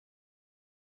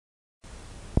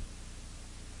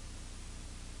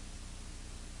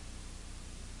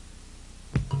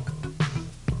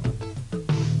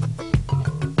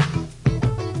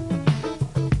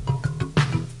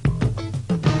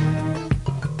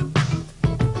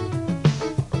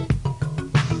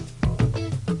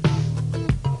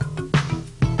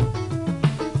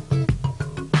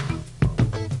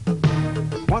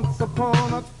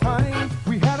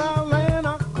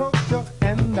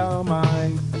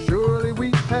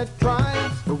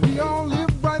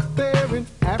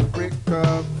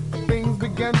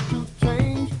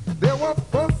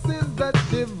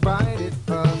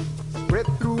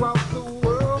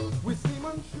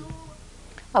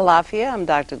Alafia, I'm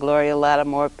Dr. Gloria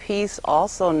Lattimore Peace,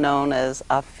 also known as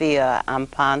Afia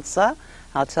Ampansa.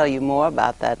 I'll tell you more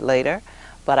about that later.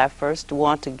 But I first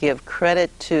want to give credit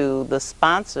to the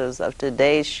sponsors of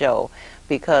today's show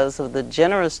because of the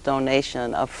generous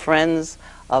donation of friends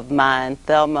of mine,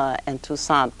 Thelma and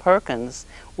Toussaint Perkins.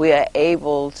 We are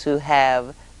able to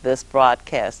have this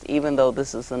broadcast. Even though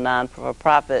this is a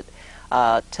non-profit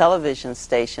television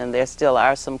station, there still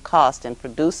are some costs in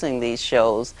producing these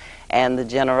shows, and the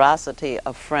generosity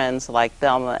of friends like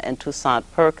Thelma and Toussaint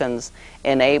Perkins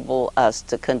enable us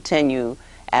to continue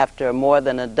after more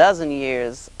than a dozen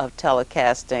years of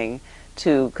telecasting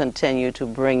to continue to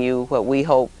bring you what we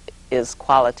hope is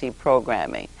quality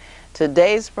programming.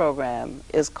 Today's program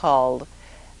is called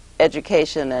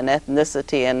Education and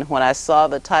Ethnicity, and when I saw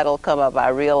the title come up, I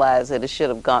realized that it should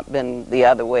have been the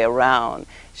other way around. It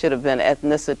should have been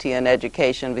Ethnicity and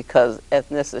Education, because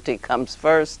ethnicity comes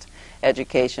first,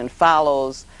 education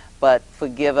follows, but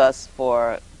forgive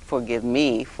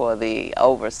me for the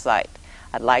oversight.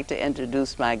 I'd like to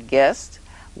introduce my guest,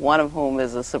 one of whom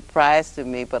is a surprise to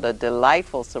me, but a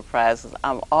delightful surprise.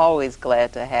 I'm always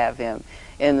glad to have him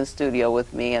in the studio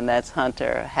with me, and that's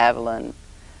Hunter Haviland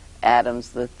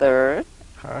Adams III.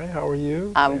 Hi, how are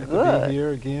you? I'm glad good. To be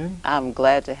here again. I'm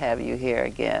glad to have you here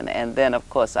again. And then, of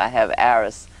course, I have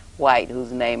Aris White,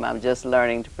 whose name I'm just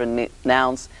learning to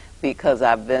pronounce because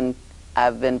I've been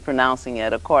pronouncing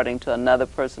it according to another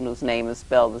person whose name is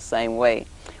spelled the same way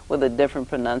with a different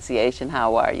pronunciation.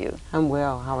 How are you? I'm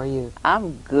well. How are you?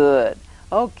 I'm good.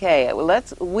 Okay, well,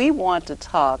 we want to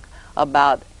talk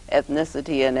about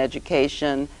ethnicity and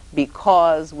education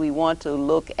because we want to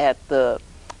look at the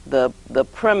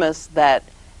premise that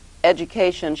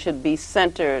education should be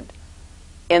centered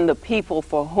in the people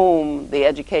for whom the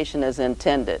education is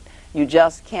intended. You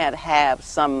just can't have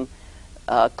some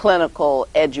clinical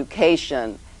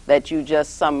education that you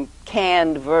just some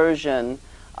canned version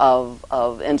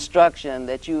of instruction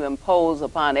that you impose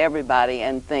upon everybody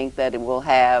and think that it will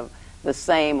have the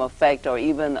same effect or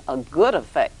even a good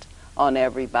effect on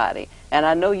everybody. And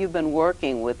I know you've been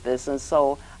working with this, and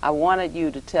so I wanted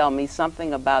you to tell me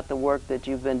something about the work that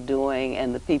you've been doing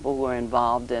and the people who are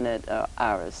involved in it,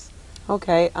 Aris.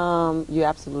 Okay, you're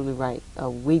absolutely right.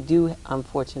 We do,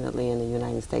 unfortunately, in the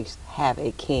United States, have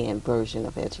a canned version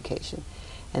of education.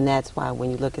 And that's why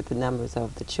when you look at the numbers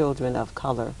of the children of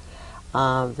color,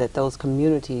 that those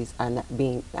communities are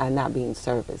not being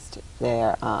serviced.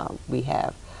 We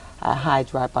have a high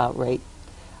dropout rate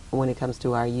when it comes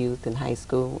to our youth in high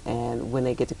school, and when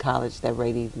they get to college, that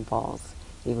rate even falls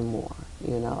even more.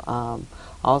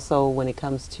 Also, when it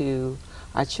comes to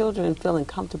our children feeling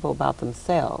comfortable about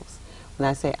themselves. When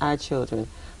I say our children,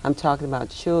 I'm talking about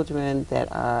children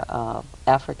that are of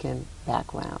African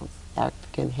backgrounds,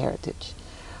 African heritage.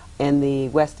 In the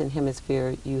Western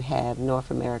Hemisphere, you have North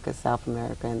America, South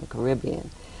America, and the Caribbean.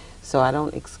 So I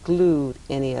don't exclude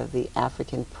any of the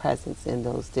African presence in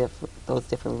those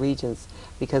different regions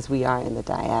because we are in the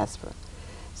diaspora.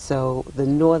 So the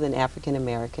Northern African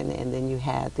American, and then you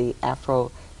have the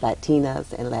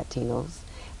Afro-Latinas and Latinos,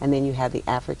 and then you have the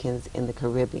Africans in the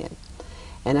Caribbean.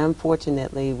 And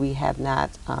unfortunately, we have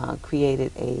not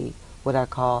created what I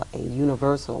call a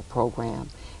universal program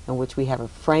in which we have a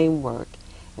framework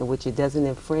in which it doesn't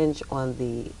infringe on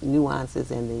the nuances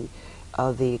and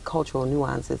the cultural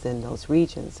nuances in those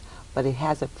regions, but it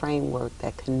has a framework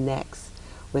that connects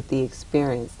with the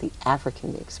experience, the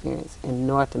African experience in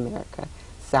North America,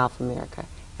 South America,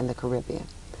 and the Caribbean.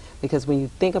 Because when you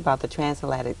think about the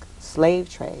transatlantic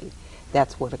slave trade,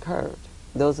 that's what occurred.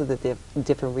 Those are the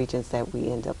different regions that we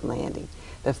end up landing.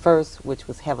 The first, which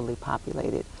was heavily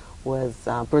populated, was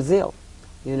Brazil.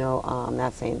 I'm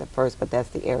not saying the first, but that's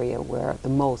the area where the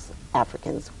most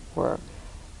Africans were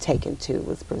taken to,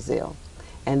 was Brazil.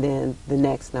 And then the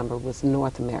next number was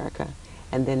North America.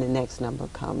 And then the next number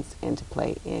comes into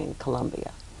play in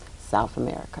Colombia, South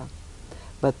America.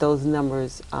 But those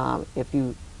numbers, if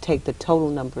you take the total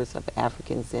numbers of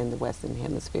Africans in the Western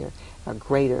Hemisphere, are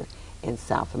greater in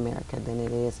South America than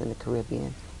it is in the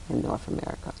Caribbean and North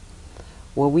America.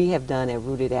 What we have done at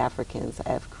Rooted Africans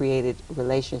have created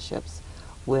relationships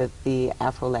with the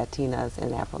Afro-Latinas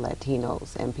and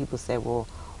Afro-Latinos. And people say, well,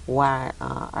 why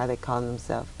are they calling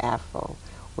themselves Afro?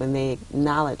 When they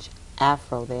acknowledge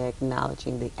Afro, they're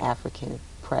acknowledging the African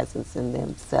presence in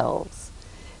themselves,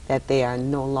 that they are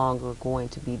no longer going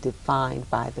to be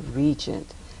defined by the region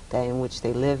in which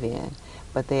they live in,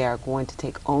 but they are going to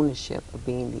take ownership of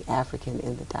being the African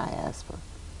in the diaspora.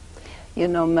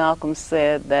 Malcolm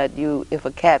said that if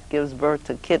a cat gives birth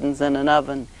to kittens in an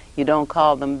oven, you don't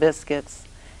call them biscuits.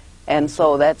 And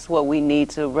so that's what we need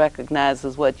to recognize,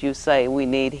 is what you say. We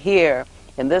need here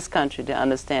in this country to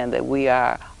understand that we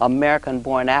are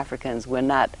American-born Africans. We're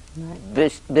not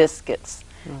biscuits.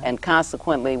 Right. And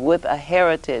consequently, with a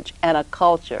heritage and a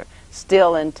culture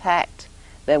still intact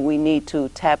that we need to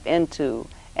tap into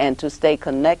and to stay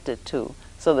connected to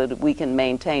so that we can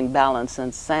maintain balance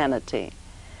and sanity.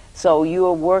 So you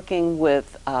are working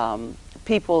with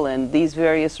people in these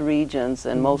various regions,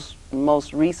 and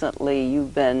most recently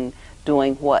you've been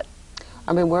doing what?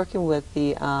 I've been working with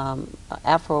the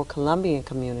Afro-Colombian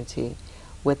community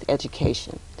with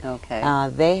education. Okay.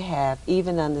 They have,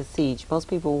 even under siege, most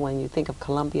people, when you think of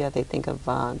Colombia, they think of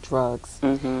drugs.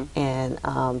 And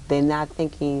they're not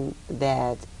thinking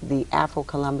that the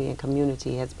Afro-Colombian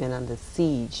community has been under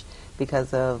siege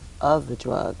because of the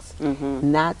drugs.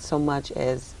 Not so much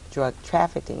as drug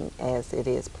trafficking as it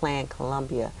is Plan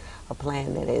Colombia, a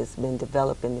plan that has been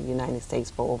developed in the United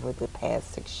States for over the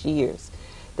past 6 years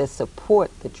that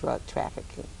support the drug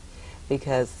trafficking.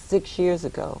 Because 6 years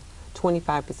ago,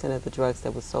 25% of the drugs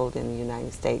that were sold in the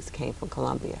United States came from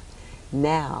Colombia.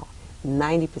 Now,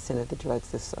 90% of the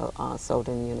drugs that are sold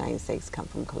in the United States come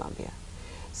from Colombia.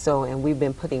 So, and we've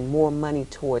been putting more money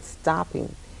towards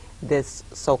stopping this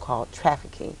so-called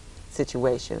trafficking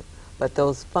situation. But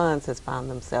those funds has found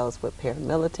themselves with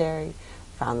paramilitary,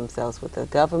 found themselves with the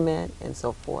government, and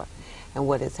so forth. And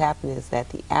what has happened is that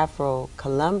the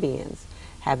Afro-Colombians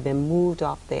have been moved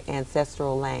off their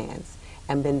ancestral lands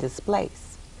and been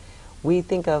displaced. We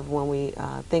think of, when we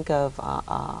think of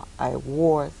a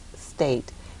war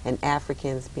state and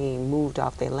Africans being moved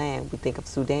off their land, we think of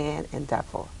Sudan and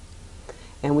Darfur.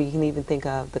 And we can even think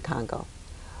of the Congo.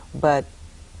 But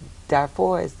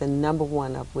Darfur is the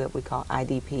 #1 of what we call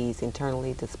IDPs,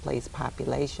 internally displaced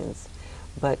populations.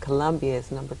 But Colombia is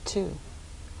 #2,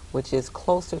 which is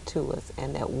closer to us,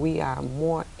 and that we are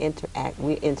more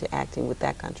we're interacting with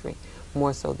that country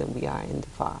more so than we are in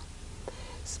Darfur.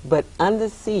 But under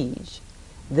siege,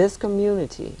 this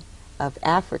community of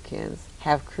Africans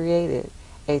have created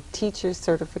a teacher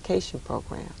certification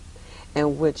program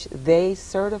in which they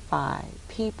certify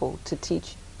people to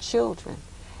teach children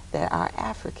that are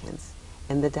Africans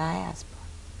in the diaspora.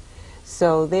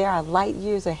 So they are light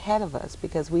years ahead of us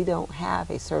because we don't have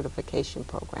a certification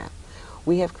program.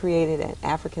 We have created an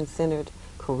African-centered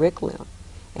curriculum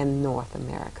in North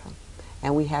America,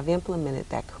 and we have implemented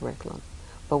that curriculum.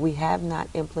 But we have not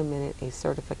implemented a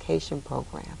certification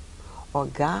program or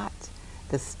got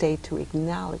the state to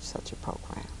acknowledge such a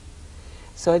program.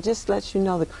 So it just lets you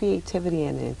know the creativity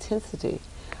and the intensity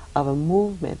of a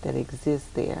movement that exists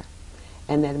there.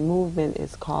 And that movement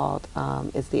is called,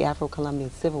 it's the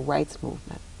Afro-Colombian Civil Rights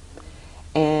Movement.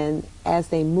 And as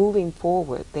they're moving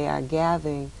forward, they are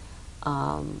gathering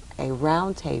a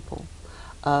round table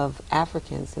of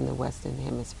Africans in the Western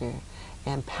Hemisphere,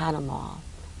 and Panama,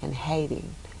 and Haiti,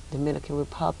 Dominican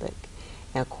Republic,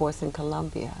 and of course in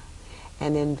Colombia,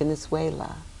 and in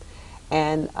Venezuela,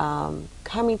 and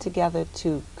coming together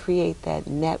to create that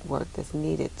network that's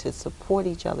needed to support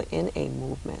each other in a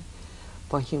movement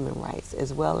for human rights,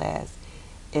 as well as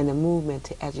in a movement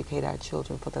to educate our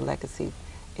children for the legacy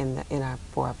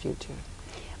for our future.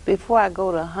 Before I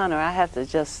go to Hunter, I have to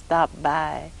just stop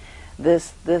by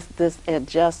this and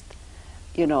just,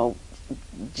 you know,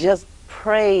 just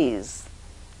praise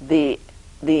the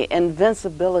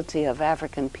invincibility of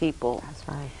African people. That's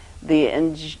right. The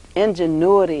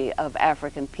ingenuity of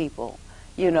African people.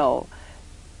 You know,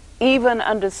 even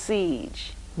under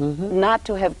siege, not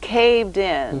to have caved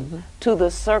in to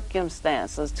the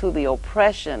circumstances, to the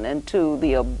oppression, and to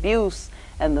the abuse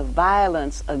and the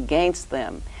violence against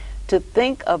them. To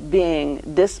think of being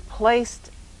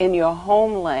displaced in your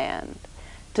homeland,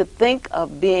 to think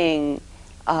of being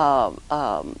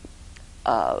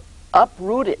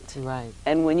uprooted. Right.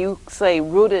 And when you say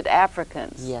rooted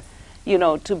Africans, yes, you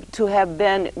know, to have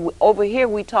been, over here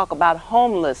we talk about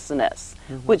homelessness,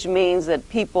 which means that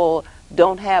people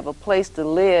don't have a place to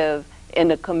live in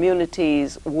the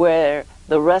communities where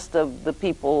the rest of the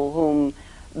people whom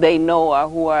they know or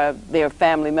who are their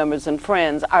family members and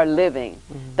friends are living.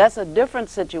 That's a different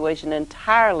situation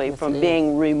entirely from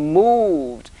being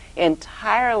removed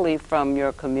entirely from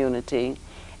your community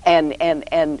and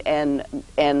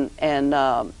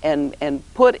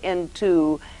put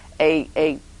into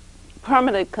a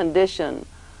permanent condition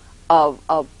of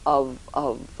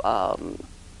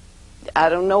I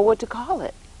don't know what to call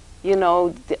it. You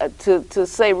know, to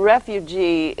say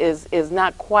refugee is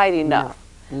not quite enough.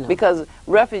 No. Because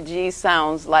refugee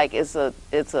sounds like it's at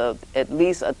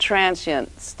least a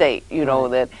transient state, you know,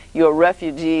 that you're a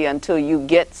refugee until you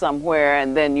get somewhere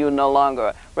and then you're no longer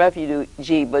a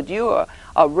refugee, but you're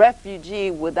a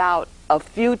refugee without a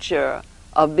future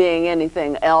of being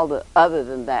anything other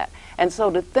than that. And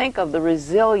so to think of the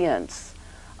resilience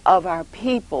of our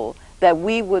people, that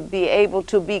we would be able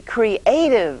to be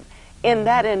creative in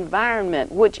that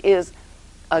environment, which is,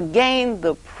 again,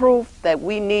 the proof that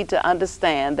we need to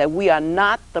understand that we are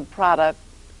not the product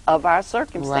of our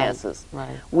circumstances.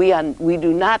 Right. We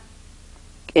do not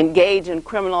engage in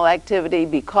criminal activity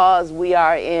because we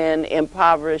are in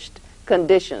impoverished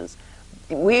conditions.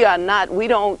 We are not, you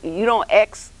don't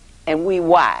X and we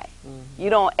Y. You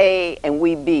don't A and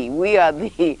we B. We are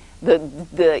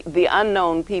the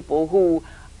unknown people who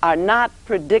are not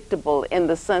predictable in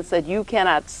the sense that you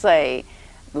cannot say,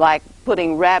 like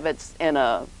putting rabbits in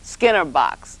a Skinner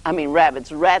box,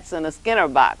 rats in a Skinner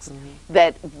box,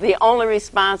 that the only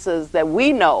responses that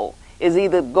we know is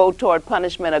either go toward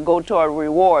punishment or go toward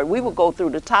reward. We will go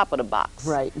through the top of the box.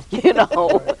 Right. You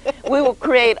know, we will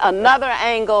create another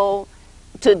angle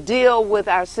to deal with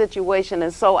our situation.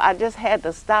 And so I just had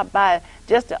to stop by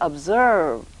just to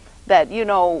observe that, you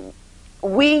know,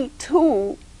 we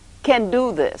too can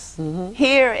do this.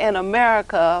 Here in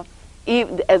America,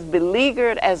 even as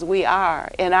beleaguered as we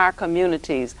are in our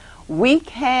communities, we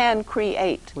can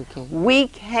create. We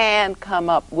can come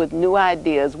up with new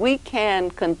ideas. We can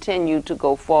continue to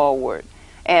go forward.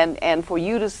 And for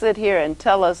you to sit here and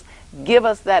tell us, give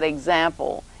us that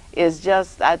example, is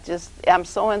just, I'm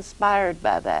so inspired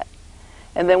by that.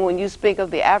 And then when you speak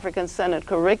of the African-centered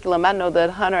curriculum, I know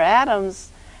that Hunter Adams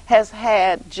has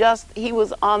had he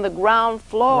was on the ground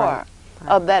floor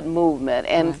of that movement.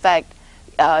 And in fact,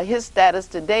 his status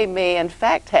today may in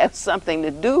fact have something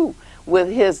to do with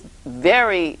his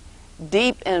very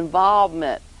deep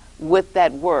involvement with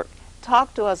that work.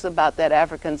 Talk to us about that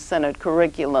African-centered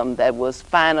curriculum that was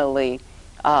finally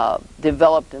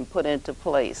developed and put into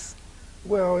place.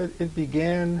 Well, it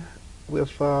began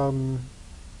with, well,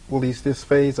 at least this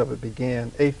phase of it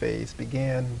began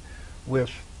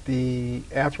with the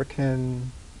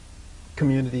African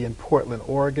community in Portland,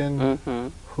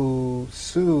 Oregon, who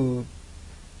sued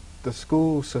the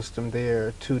school system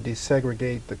there to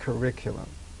desegregate the curriculum,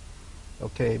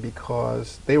 okay,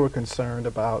 because they were concerned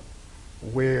about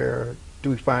where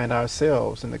do we find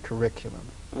ourselves in the curriculum,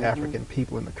 African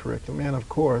people in the curriculum. And of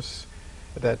course,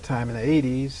 at that time in the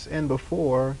 80s and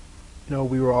before, you know,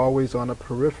 we were always on a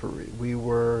periphery. We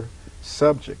were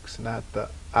subjects, not the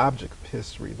object of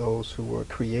history, those who were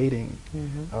creating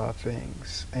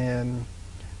things. And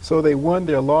so they won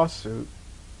their lawsuit,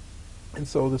 and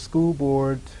so the school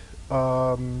board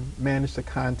managed to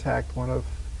contact one of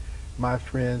my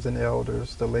friends and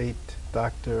elders, the late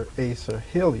Dr. Asa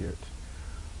Hilliard,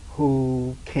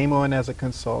 who came on as a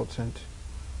consultant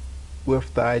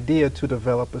with the idea to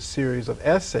develop a series of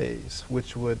essays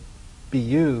which would be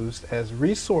used as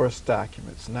resource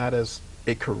documents, not as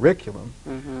a curriculum,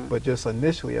 but just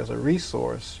initially as a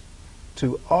resource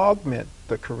to augment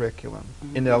the curriculum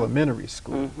in elementary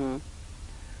school.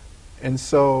 And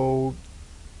so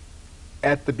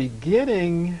at the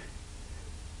beginning,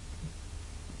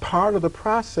 part of the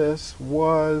process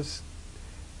was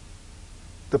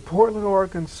the Portland,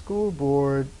 Oregon School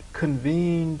Board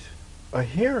convened a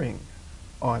hearing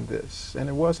on this, and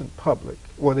it wasn't public.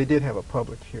 Well, they did have a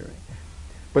public hearing,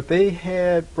 but they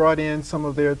had brought in some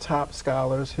of their top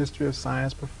scholars, history of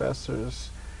science professors,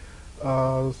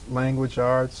 language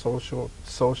arts, social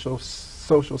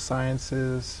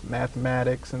sciences,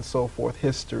 mathematics, and so forth,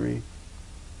 history,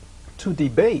 to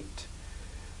debate.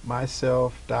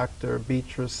 Myself, Dr.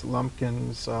 Beatrice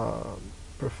Lumpkins,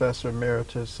 Professor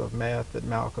Emeritus of Math at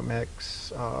Malcolm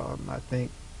X, I think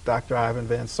Dr. Ivan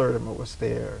Van Sertima was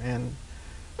there, and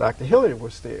Dr. Hilliard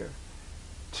was there,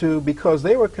 because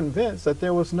they were convinced that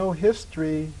there was no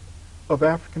history of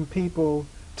African people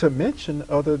to mention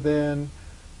other than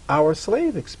our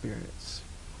slave experience.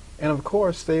 And of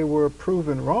course, they were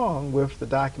proven wrong with the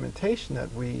documentation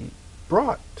that we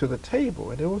brought to the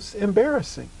table, and it was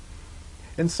embarrassing.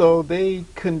 And so they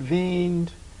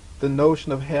convened the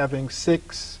notion of having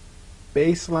 6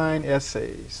 baseline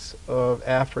essays of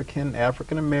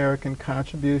African-American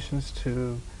contributions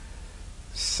to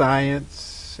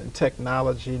science and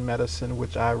technology and medicine,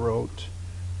 which I wrote,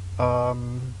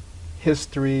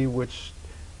 history, which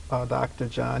Dr.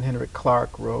 John Henrik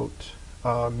Clark wrote,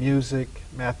 music,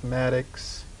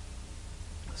 mathematics,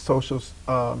 social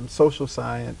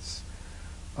science,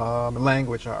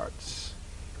 language arts.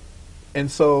 And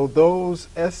so those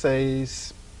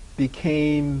essays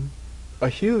became a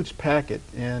huge packet,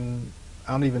 and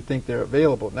I don't even think they're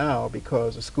available now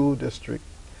because the school district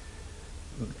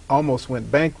almost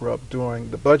went bankrupt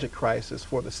during the budget crisis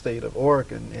for the state of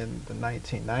Oregon in the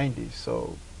 1990s.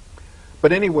 So,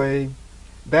 but anyway,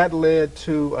 that led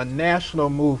to a national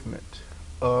movement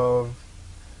of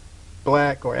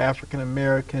black or African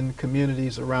American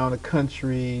communities around the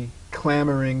country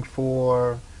clamoring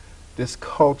for this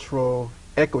cultural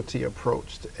equity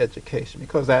approach to education,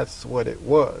 because that's what it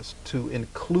was, to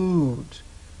include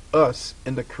us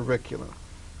in the curriculum,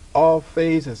 all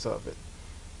phases of it,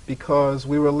 because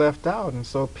we were left out. And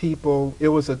so it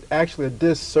was actually a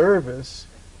disservice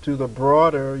to the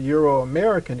broader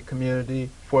Euro-American community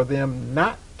for them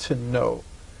not to know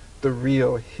the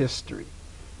real history,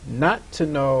 not to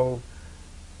know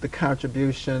the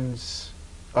contributions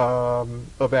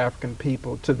of African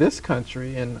people to this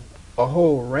country in a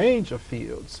whole range of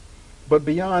fields. But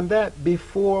beyond that,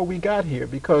 before we got here,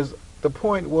 because the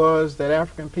point was that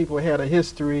African people had a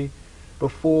history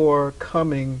before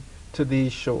coming to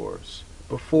these shores,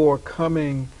 before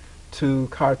coming to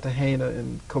Cartagena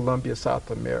in Colombia, South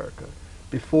America,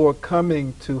 before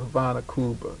coming to Havana,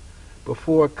 Cuba,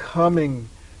 before coming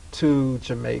to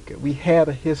Jamaica. We had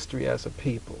a history as a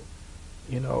people,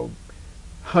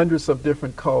 hundreds of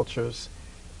different cultures,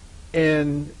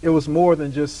 and it was more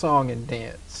than just song and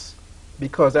dance,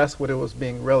 because that's what it was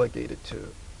being relegated to.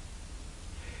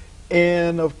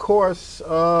 And of course,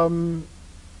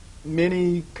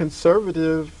 many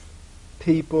conservative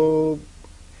people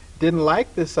didn't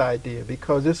like this idea,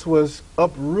 because this was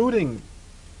uprooting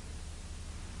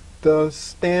the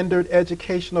standard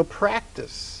educational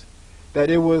practice, that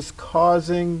it was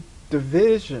causing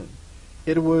division.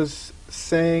 It was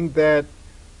saying that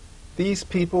these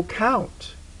people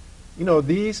count.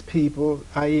 These people,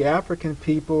 i.e. African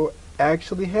people,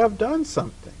 actually have done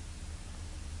something.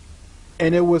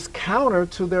 And it was counter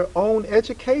to their own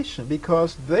education,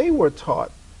 because they were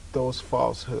taught those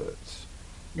falsehoods.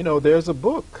 There's a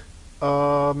book,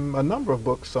 a number of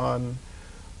books on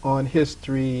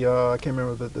history. I can't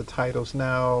remember the titles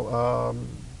now.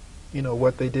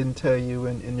 What they didn't tell you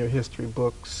in your history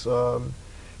books,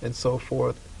 and so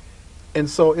forth. And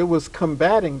so it was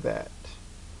combating that.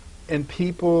 And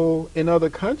people in other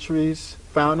countries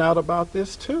found out about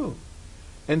this too.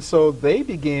 And so they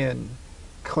began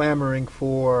clamoring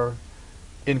for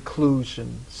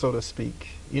inclusion, so to speak.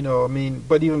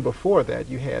 But even before that,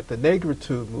 you had the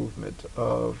Negritude movement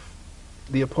of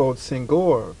Leopold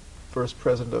Senghor, first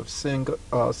president of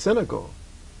Senegal,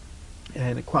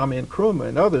 and Kwame Nkrumah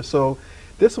and others. So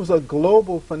this was a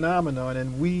global phenomenon,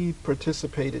 and we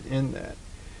participated in that.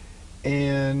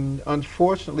 And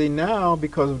unfortunately now,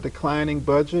 because of declining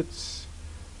budgets,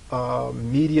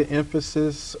 media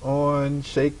emphasis on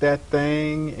shake that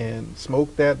thing and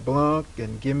smoke that blunt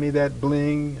and give me that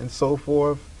bling and so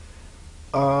forth,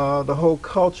 the whole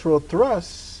cultural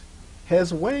thrust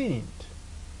has waned,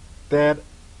 that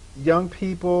young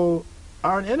people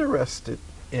aren't interested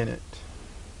in it.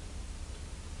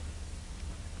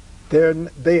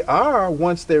 They are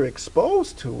once they're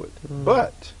exposed to it,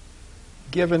 but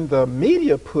given the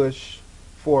media push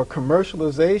for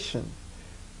commercialization,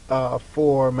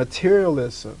 for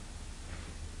materialism,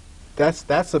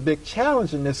 that's a big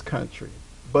challenge in this country.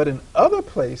 But in other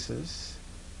places,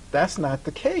 that's not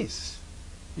the case.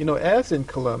 As in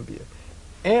Colombia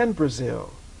and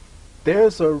Brazil,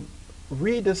 there's a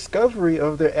rediscovery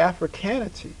of their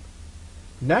Africanity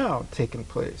now taking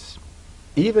place,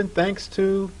 even thanks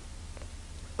to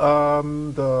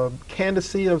the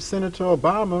candidacy of Senator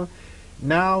Obama.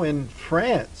 Now in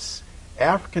France,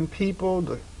 African people,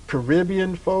 the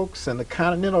Caribbean folks and the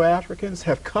continental Africans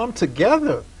have come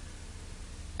together,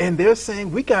 and they're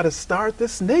saying we got to start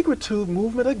this Negritude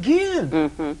movement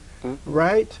again,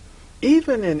 right?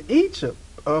 Even in Egypt,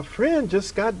 a friend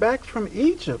just got back from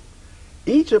Egypt.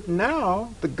 Egypt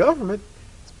now, the government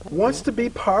wants to be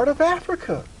part of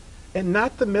Africa and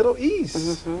not the Middle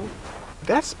East.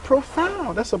 That's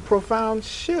profound. That's a profound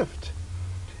shift.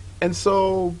 And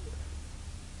so,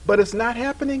 but it's not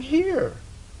happening here.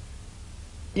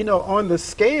 On the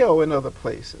scale in other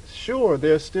places, sure,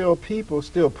 there's still people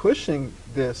still pushing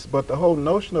this, but the whole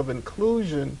notion of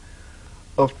inclusion,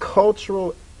 of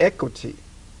cultural equity,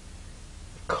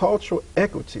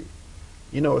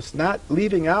 it's not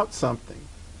leaving out something,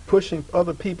 pushing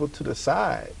other people to the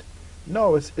side.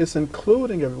 No, it's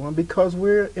including everyone, because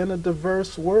we're in a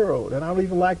diverse world. And I don't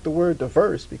even like the word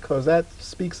diverse, because that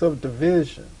speaks of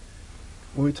division.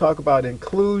 When we talk about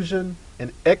inclusion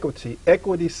and equity,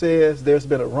 equity says there's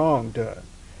been a wrong done.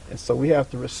 And so we have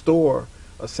to restore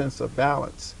a sense of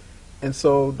balance. And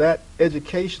so that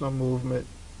educational movement,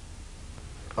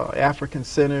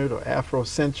 African-centered or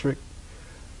Afrocentric,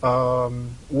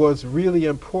 was really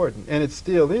important, and it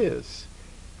still is.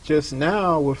 Just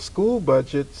now with school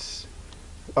budgets,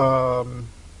 but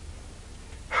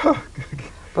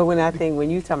when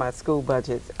you talk about school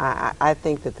budgets, I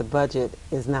think that the budget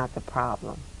is not the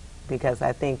problem. because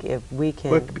I think if we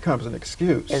can... But it becomes an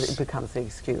excuse. It becomes an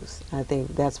excuse. I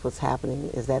think that's what's happening,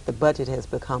 is that the budget has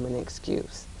become an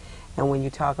excuse. And when you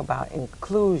talk about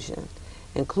inclusion,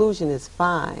 inclusion is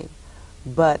fine,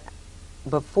 but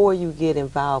before you get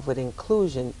involved with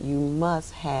inclusion, you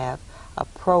must have a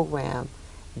program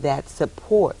that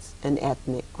supports an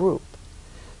ethnic group.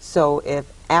 So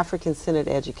if African-centered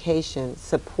education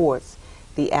supports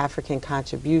the African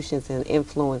contributions and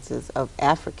influences of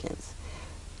Africans,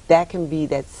 that can be,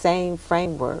 that same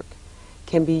framework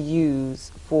can be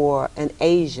used for an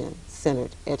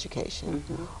Asian-centered education,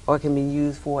 or it can be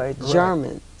used for a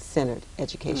German-centered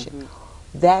education.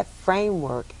 That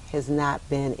framework has not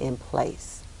been in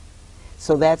place.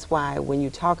 So that's why when you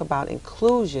talk about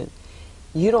inclusion,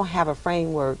 you don't have a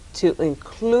framework to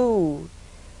include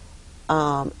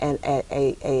a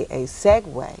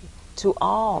segue to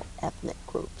all ethnic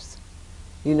groups,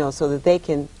 you know, so that they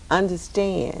can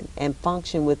understand and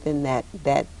function within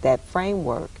that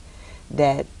framework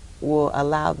that will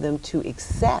allow them to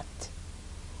accept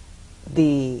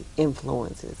the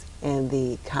influences and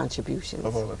the contributions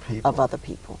of other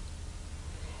people.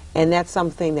 And that's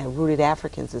something that Rooted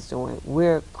Africans is doing.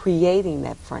 We're creating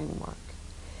that framework,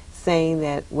 saying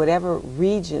that whatever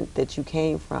region that you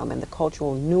came from and the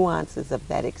cultural nuances of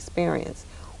that experience,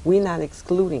 we're not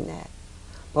excluding that.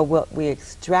 But what we're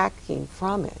extracting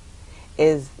from it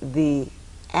is the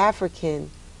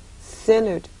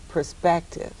African-centered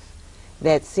perspective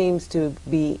that seems to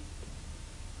be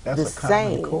the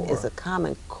same, is a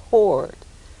common chord,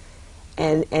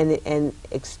 and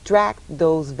extract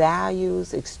those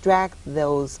values, extract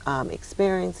those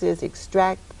experiences,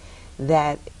 extract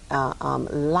that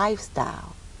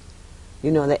lifestyle.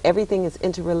 You know, that everything is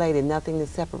interrelated, nothing is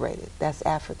separated. That's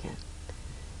African.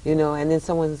 You know, and then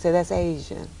someone said that's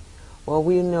Asian. Well,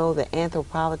 we know that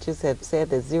anthropologists have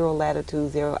said that zero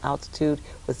latitude, zero altitude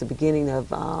was the beginning of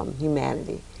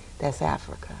humanity. That's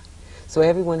Africa. So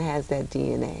everyone has that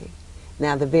DNA.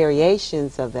 Now the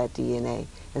variations of that DNA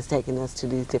has taken us to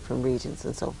these different regions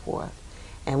and so forth.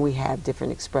 And we have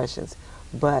different expressions.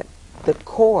 But the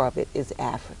core of it is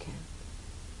African.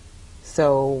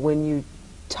 So when you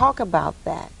talk about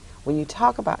that, when you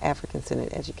talk about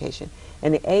African-centered education,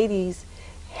 in the 80s,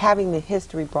 having the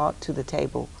history brought to the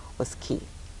table was key.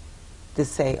 To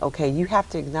say, okay, you have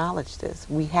to acknowledge this.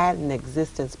 We had an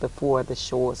existence before the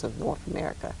shores of North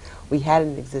America. We had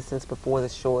an existence before the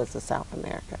shores of South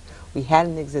America. We had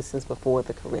an existence before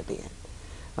the Caribbean.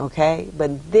 Okay?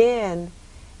 But then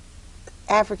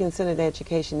African-centered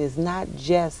education is not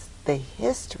just the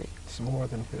history. It's more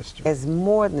than history. It's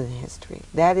more than history.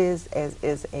 That is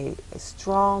a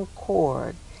strong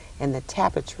chord in the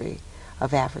tapestry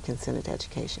of African-centered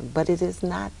education. But it is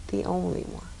not the only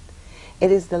one.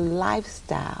 It is the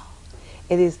lifestyle.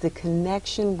 It is the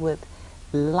connection with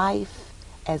life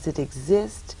as it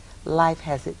exists, life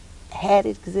as it had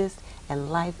exist,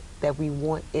 and life that we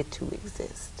want it to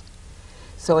exist.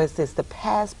 So it's this, the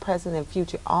past, present, and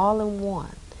future all in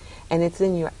one. And it's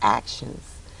in your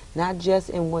actions, not just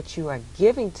in what you are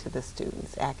giving to the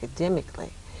students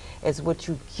academically. It's what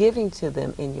you're giving to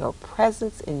them in your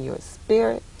presence, in your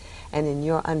spirit, and in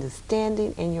your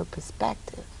understanding and your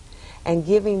perspective. And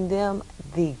giving them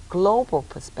the global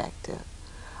perspective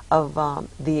of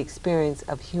the experience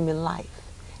of human life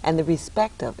and the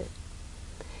respect of it.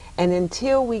 And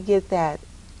until we get that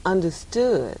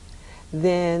understood,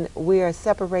 then we are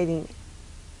separating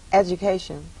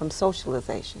education from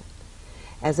socialization.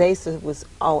 As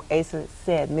Asa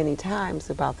said many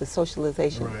times about the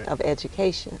socialization of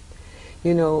education.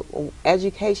 You know,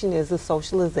 education is a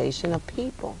socialization of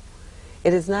people.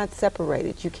 It is not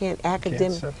separated. You can't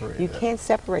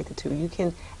separate the two. You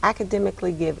can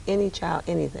academically give any child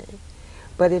anything.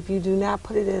 But if you do not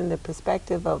put it in the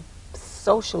perspective of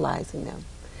socializing them,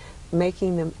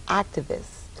 making them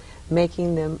activists,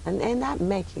 making them, and not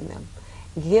making them,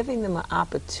 giving them an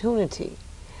opportunity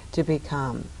to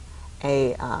become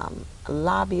a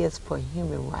lobbyist for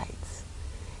human rights,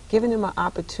 giving them an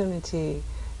opportunity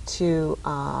to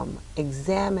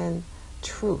examine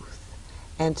truth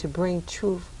and to bring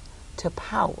truth to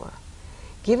power,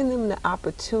 giving them the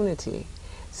opportunity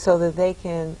so that they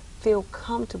can feel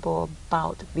comfortable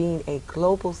about being a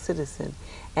global citizen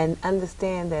and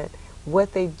understand that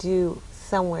what they do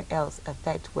somewhere else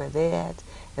affects where they're at,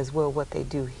 as well what they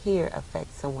do here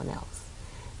affects someone else.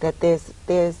 That this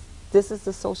is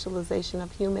the socialization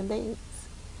of human beings.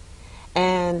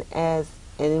 And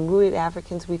in Rooted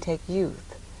Africans, we take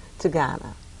youth to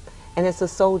Ghana, and it's a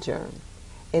sojourn.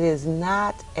 It is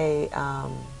not an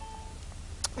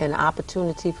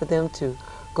opportunity for them to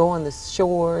go on the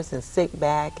shores and sit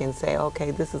back and say,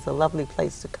 okay, this is a lovely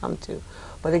place to come to.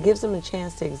 but it gives them a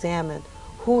chance to examine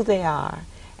who they are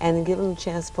and give them a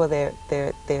chance for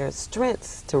their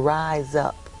strengths to rise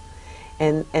up.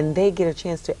 And they get a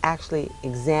chance to actually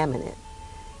examine it,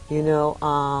 you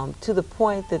know, to the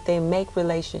point that they make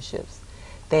relationships.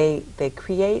 They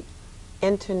create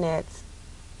internets,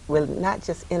 well, not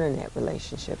just internet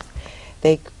relationships.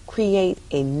 They create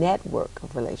a network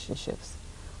of relationships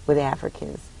with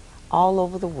Africans all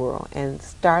over the world, and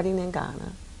starting in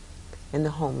Ghana, in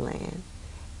the homeland,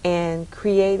 and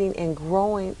creating and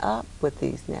growing up with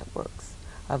these networks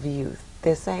of youth,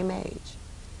 their same age,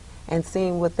 and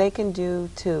seeing what they can do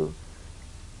to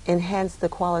enhance the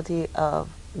quality of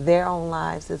their own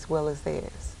lives as well as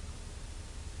theirs.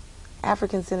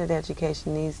 African-centered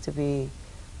education needs to be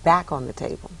back on the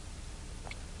table.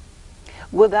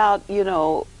 Without, you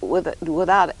know,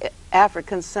 without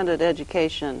African-centered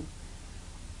education,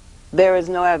 there is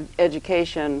no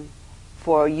education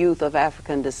for youth of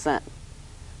African descent.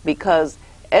 Because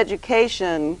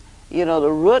education, you know,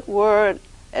 the root word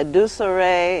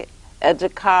edusere,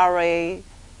 educare,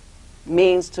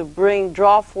 means to bring,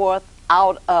 draw forth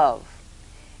out of.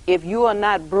 If you are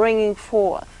not bringing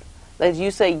forth, as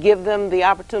you say, give them the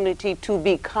opportunity to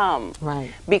become.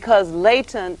 Right. Because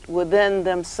latent within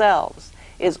themselves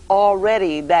is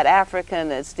already that African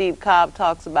that Steve Cobb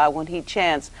talks about when he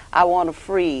chants, I want to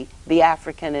free the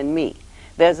African in me.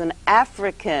 There's an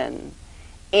African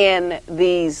in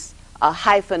these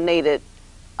hyphenated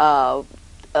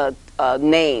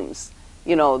names.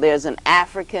 You know, there's an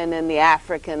African in the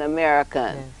African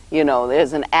American. Yes. You know,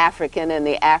 there's an African in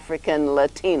the African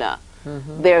Latina.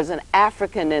 Mm-hmm. There's an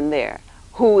African in there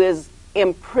who is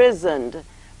imprisoned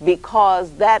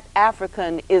because that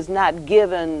African is not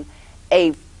given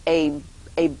an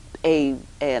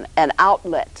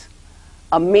outlet,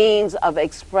 a means of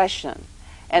expression.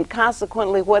 And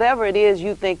consequently, whatever it is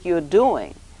you think you're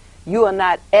doing, you are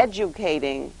not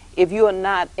educating if you are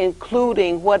not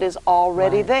including what is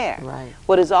already there,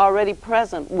 what is already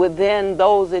present within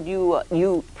those that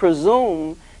you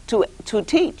presume to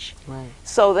teach. Right.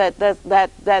 So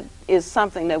that is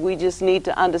something that we just need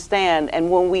to understand.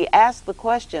 And when we ask the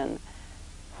question,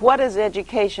 what is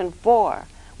education for?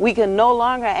 We can no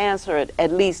longer answer it,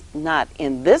 at least not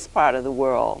in this part of the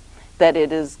world, that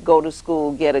it is go to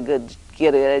school, get an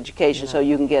education so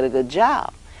you can get a good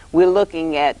job. We're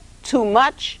looking at too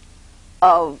much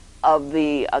of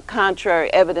the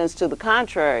contrary evidence to the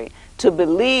contrary to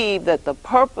believe that the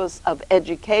purpose of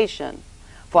education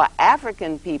for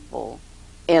African people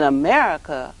in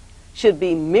America should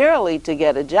be merely to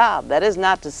get a job. That is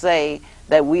not to say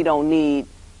that we don't need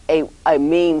a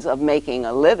means of making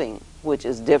a living, which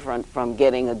is different from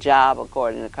getting a job,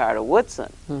 according to Carter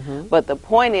Woodson. Mm-hmm. But the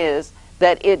point is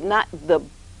that the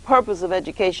purpose of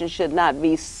education should not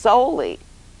be solely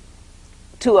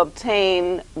to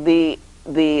obtain the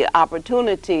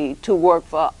opportunity to work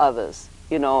for others.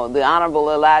 You know, the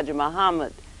Honorable Elijah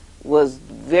Muhammad was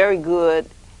very good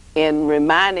in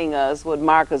reminding us what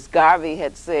Marcus Garvey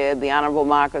had said, the Honorable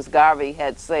Marcus Garvey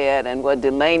had said, and what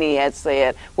Delaney had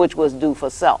said, which was do for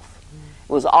self.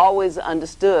 It was always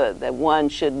understood that one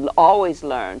should always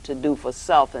learn to do for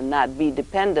self and not be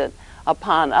dependent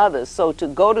upon others. So to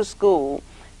go to school,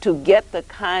 to get the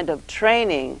kind of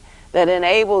training that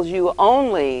enables you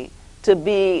only to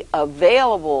be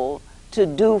available to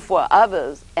do for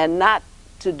others and not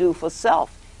to do for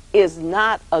self is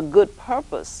not a good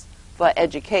purpose for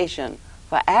education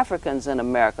for Africans in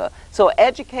America. So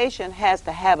education has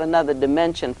to have another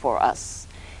dimension for us.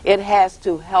 It has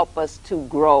to help us to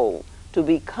grow, to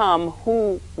become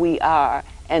who we are,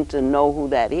 and to know who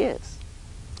that is.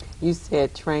 You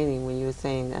said training when you were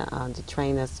saying to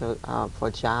train us for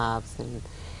jobs,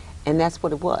 and that's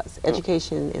what it was.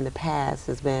 Education in the past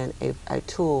has been a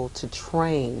tool to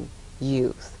train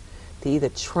youth, to either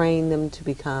train them to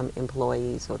become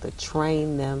employees or to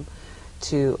train them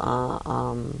to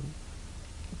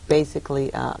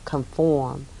basically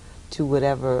conform to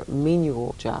whatever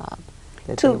menial job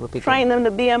that they would become. Train them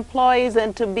to be employees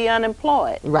and to be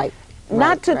unemployed. Right.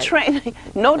 Not to train,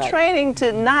 training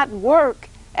to not work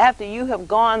after you have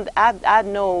gone. I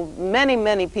know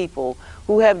many people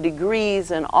who have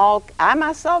degrees and all. I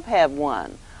myself have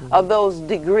one of those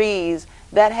degrees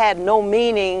that had no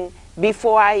meaning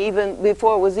before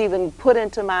it was even put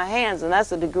into my hands, and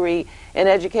that's a degree in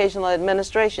educational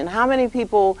administration. How many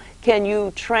people can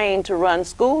you train to run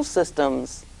school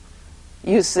systems,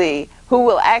 you see, who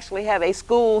will actually have a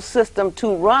school system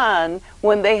to run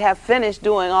when they have finished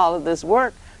doing all of this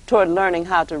work toward learning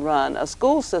how to run a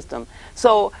school system.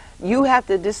 So you have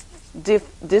to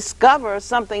discover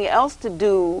something else to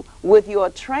do with your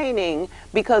training,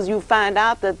 because you find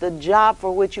out that the job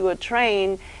for which you are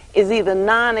trained is either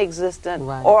non-existent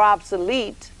or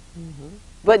obsolete,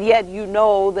 but yet you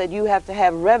know that you have to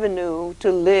have revenue to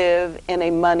live in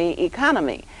a money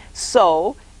economy.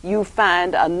 So you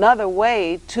find another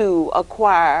way to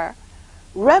acquire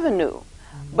revenue.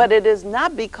 But it is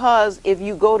not because if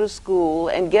you go to school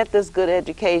and get this good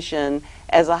education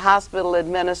as a hospital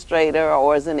administrator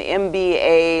or as an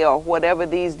MBA or whatever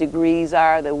these degrees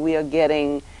are that we are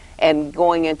getting and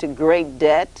going into great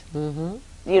debt,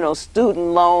 you know, student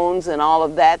loans and all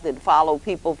of that that follow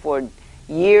people for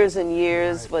years and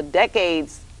years, for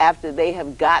decades after they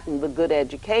have gotten the good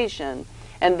education,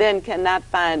 and then cannot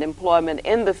find employment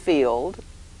in the field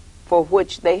for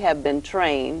which they have been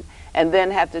trained, and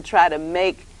then have to try to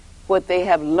make what they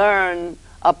have learned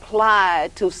apply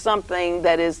to something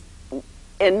that is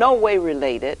in no way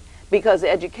related, because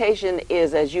education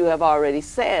is, as you have already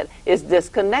said, is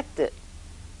disconnected.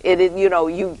 It is, you know,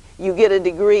 you get a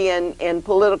degree in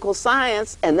political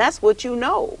science, and that's what you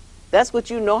know. That's what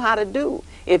you know how to do.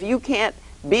 If you can't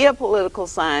be a political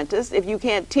scientist, if you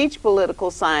can't teach political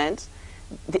science,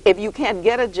 if you can't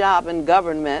get a job in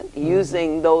government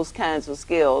using those kinds of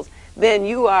skills, then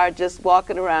you are just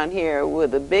walking around here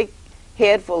with a big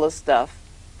head full of stuff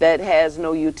that has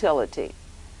no utility.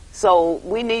 So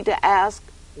we need to ask,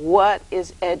 what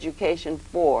is education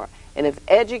for? And if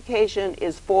education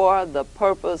is for the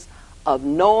purpose of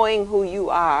knowing who you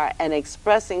are and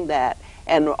expressing that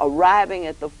and arriving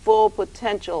at the full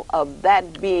potential of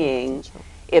that being,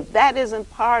 if that isn't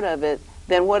part of it,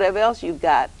 then whatever else you've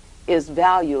got is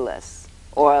valueless,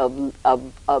 or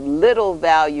of little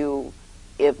value,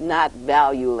 if not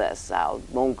valueless. I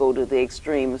won't go to the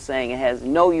extreme of saying it has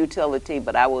no utility,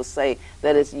 but I will say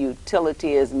that its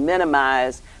utility is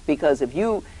minimized, because if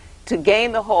you, to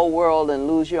gain the whole world and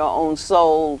lose your own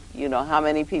soul, you know, how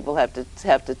many people have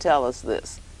to tell us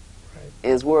this,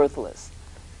 is worthless.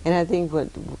 And I think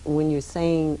when you're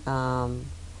saying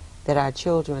that our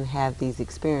children have these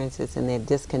experiences and they're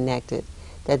disconnected,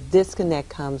 that disconnect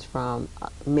comes from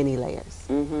many layers.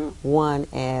 One,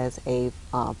 as a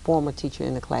former teacher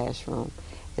in the classroom,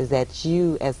 is that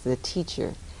you as the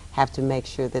teacher have to make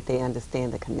sure that they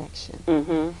understand the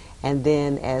connection. And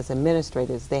then as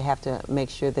administrators, they have to make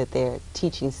sure that their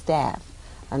teaching staff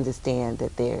understand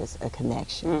that there's a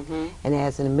connection. And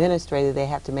as an administrator, they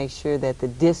have to make sure that the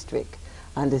district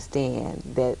understand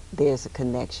that there's a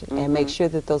connection, and make sure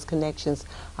that those connections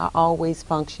are always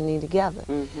functioning together.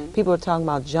 People are talking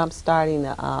about jump-starting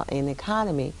an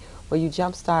economy. Well, you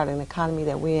jump-start an economy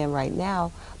that we're in right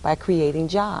now by creating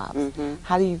jobs.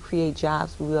 How do you create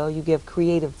jobs? Well, you give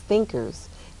creative thinkers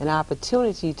an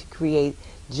opportunity to create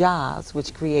jobs,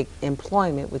 which create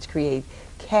employment, which create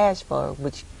cash flow,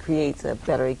 which creates a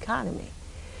better economy.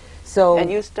 So,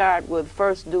 and you start with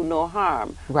first do no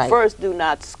harm. Right. First do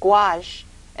not squash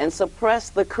and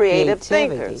suppress the creative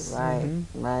thinkers.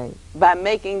 Right. By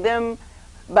making them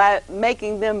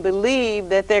believe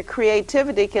that their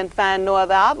creativity can find no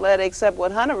other outlet except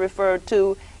what Hunter referred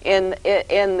to in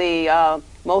the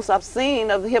most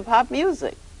obscene of hip hop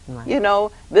music. You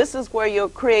know, this is where your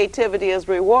creativity is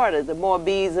rewarded. The more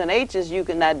B's and H's you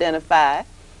can identify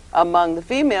among the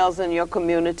females in your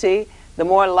community, the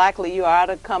more likely you are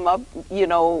to come up, you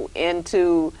know,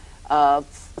 into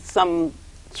some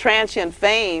transient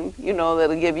fame, you know,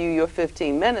 that'll give you your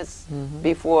 15 minutes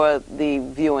before the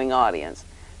viewing audience.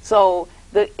 So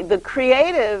the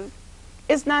creative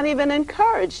is not even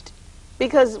encouraged,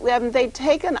 because haven't they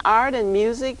taken art and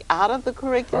music out of the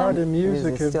curriculum? Art and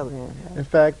music, in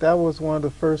fact, that was one of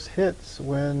the first hits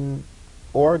when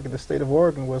Oregon, the state of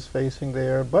Oregon, was facing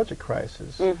their budget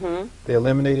crisis. They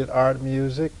eliminated art and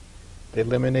music. They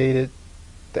eliminated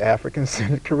the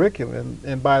African-centered curriculum.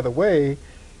 And by the way,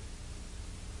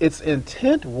 its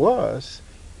intent was,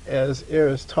 as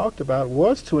Aris talked about,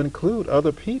 was to include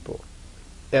other people.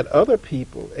 And other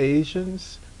people,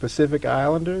 Asians, Pacific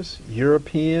Islanders,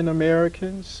 European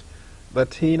Americans,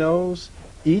 Latinos,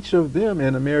 each of them,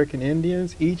 and American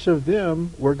Indians, each of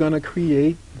them were going to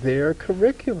create their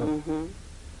curriculum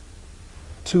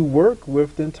to work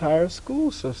with the entire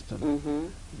school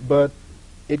system. But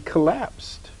it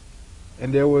collapsed,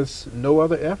 and there was no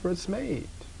other efforts made,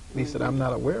 at least that I'm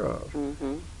not aware of.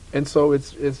 And so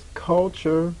its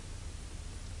culture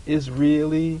is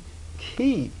really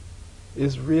key,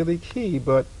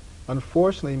 but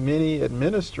unfortunately many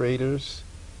administrators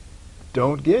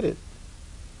don't get it.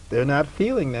 They're not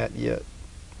feeling that yet,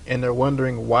 and they're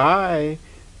wondering why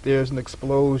there's an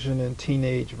explosion in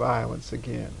teenage violence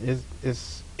again.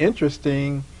 It's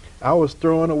interesting. I was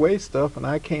throwing away stuff and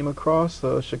I came across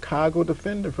a Chicago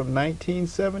Defender from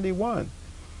 1971.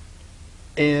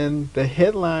 And the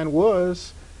headline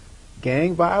was,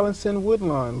 "Gang violence in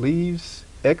Woodlawn leaves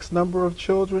X number of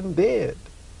children dead."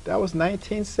 That was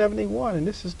 1971, and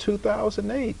this is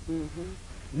 2008.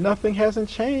 Nothing hasn't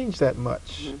changed that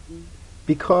much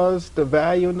because the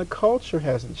value in the culture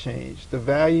hasn't changed, the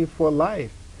value for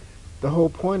life. The whole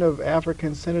point of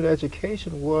African-centered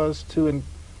education was to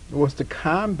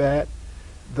combat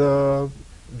the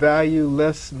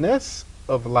valuelessness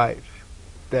of life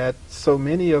that so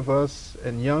many of us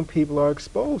and young people are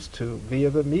exposed to via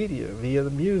the media, via the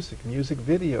music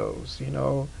videos, you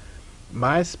know,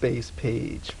 MySpace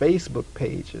page, Facebook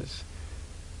pages,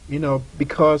 you know,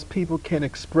 because people can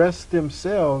express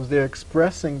themselves, they're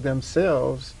expressing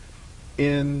themselves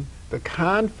in the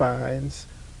confines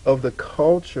of the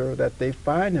culture that they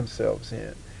find themselves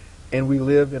in. And we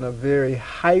live in a very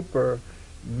hyper,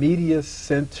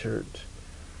 media-centered,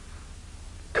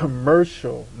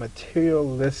 commercial,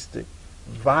 materialistic,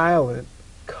 violent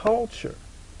culture.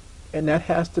 And that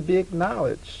has to be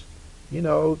acknowledged. You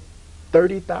know,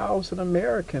 30,000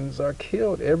 Americans are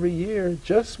killed every year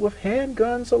just with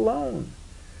handguns alone.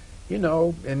 You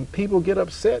know, and people get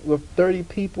upset with 30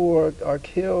 people are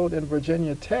killed in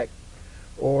Virginia Tech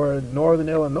or Northern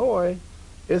Illinois.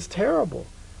 It's terrible.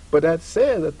 But that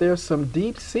said, that there's some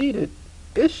deep-seated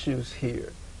issues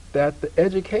here, that the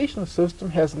educational system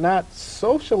has not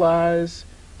socialized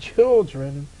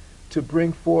children to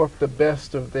bring forth the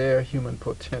best of their human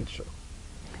potential.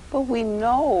 But we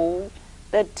know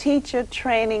that teacher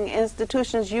training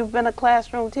institutions, you've been a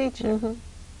classroom teacher.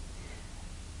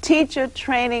 Teacher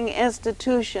training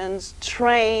institutions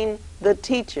train the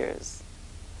teachers,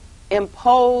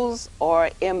 impose or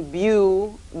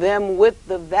imbue them with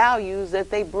the values that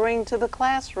they bring to the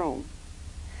classroom.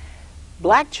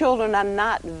 Black children are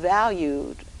not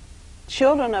valued.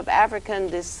 Children of African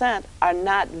descent are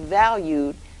not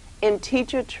valued in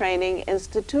teacher training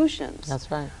institutions. That's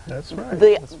right. That's right.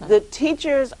 The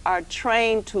teachers are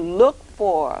trained to look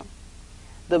for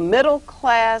the middle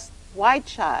class white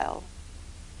child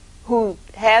who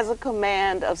has a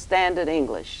command of standard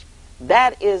English.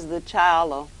 That is the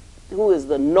child who is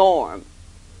the norm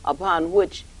upon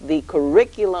which the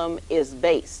curriculum is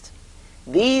based.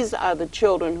 These are the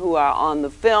children who are on the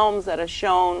films that are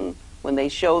shown when they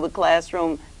show the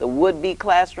classroom, the would-be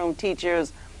classroom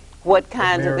teachers, what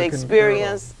kinds of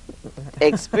experiences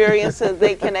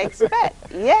they can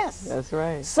expect. Yes. That's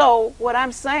right. So what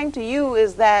I'm saying to you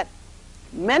is that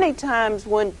many times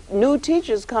when new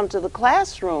teachers come to the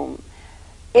classroom,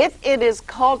 it is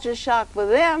culture shock for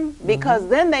them, because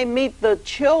then they meet the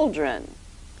children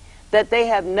that they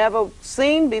have never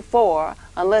seen before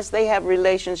unless they have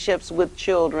relationships with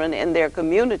children in their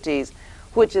communities,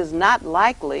 which is not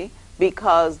likely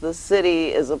because the city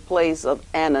is a place of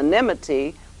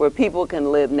anonymity where people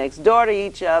can live next door to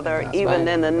each other, even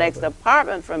in the next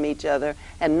apartment from each other,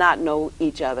 and not know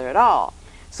each other at all.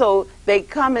 So they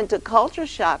come into culture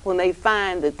shock when they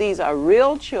find that these are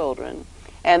real children,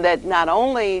 and that not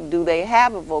only do they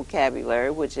have a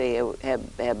vocabulary, which they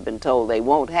have been told they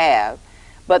won't have,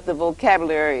 but the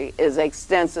vocabulary is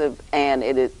extensive, and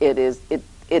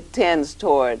it tends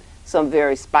toward some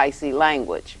very spicy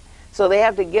language. So they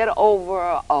have to get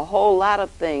over a whole lot of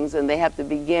things, and they have to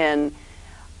begin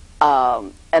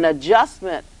an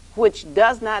adjustment which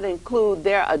does not include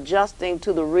their adjusting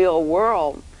to the real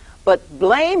world, but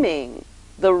blaming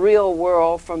the real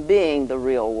world for being the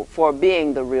real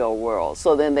world.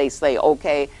 So then they say,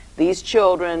 okay, these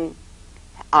children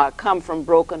come from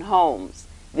broken homes.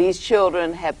 These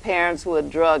children have parents who are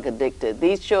drug addicted.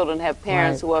 These children have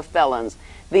parents who are felons.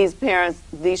 These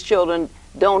children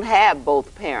don't have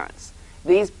both parents.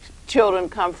 These children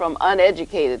come from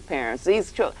uneducated parents.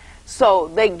 So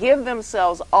they give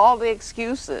themselves all the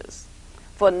excuses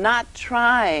for not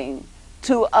trying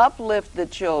to uplift the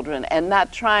children and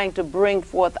not trying to bring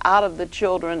forth out of the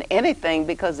children anything,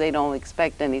 because they don't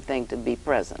expect anything to be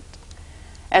present.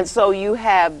 And so you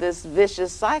have this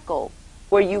vicious cycle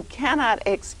where you cannot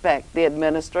expect the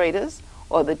administrators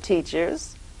or the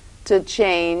teachers to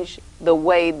change the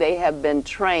way they have been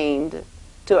trained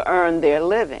to earn their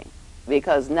living,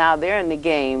 because now they're in the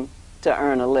game to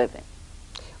earn a living.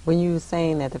 When you were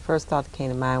saying that, the first thought that came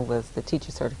to mind was the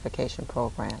teacher certification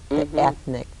program, the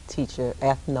ethnic teacher,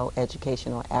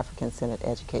 ethno-education or African-centered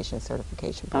education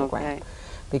certification program. Okay.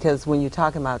 Because when you're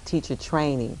talking about teacher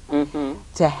training,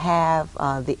 to have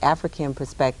the African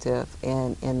perspective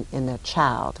in a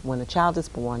child, when a child is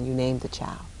born, you name the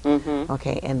child.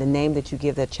 Okay, and the name that you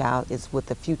give that child is what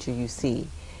the future you see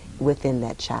within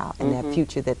that child and that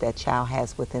future that that child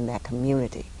has within that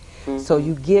community. So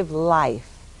you give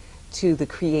life to the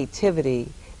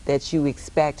creativity that you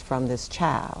expect from this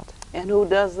child. And who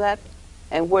does that?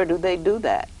 And where do they do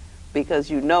that? Because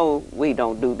you know we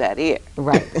don't do that here.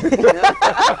 Right.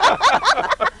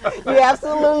 You're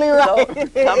absolutely right. So,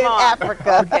 come in on.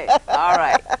 Africa. Okay. All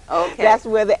right. Okay. That's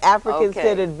where the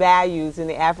African-centered values and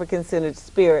the African-centered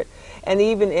spirit, and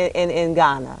even in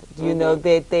Ghana, you know,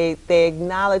 they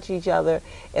acknowledge each other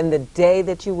in the day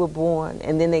that you were born,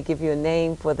 and then they give you a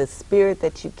name for the spirit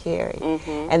that you carry,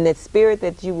 and the spirit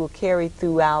that you will carry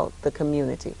throughout the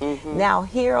community. Now,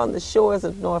 here on the shores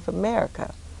of North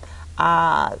America,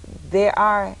 there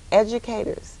are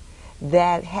educators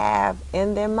that have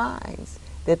in their minds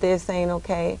that they're saying,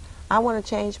 okay, I want to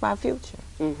change my future.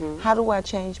 How do I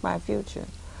change my future?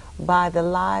 By the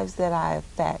lives that I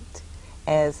affect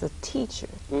as a teacher.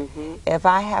 If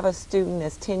I have a student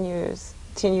that's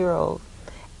 10-year-old,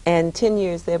 and 10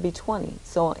 years they'll be 20.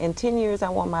 So in 10 years I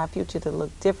want my future to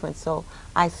look different. So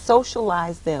I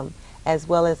socialize them as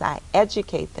well as I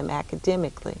educate them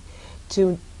academically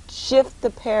to shift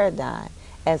the paradigm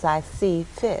as I see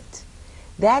fit.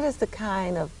 That is the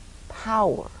kind of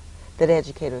power that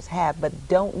educators have but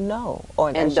don't know, or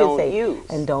And I should don't say, use.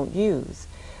 and don't use.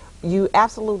 You're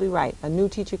absolutely right. A new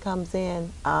teacher comes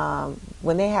in,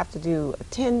 when they have to do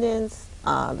attendance,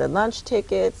 the lunch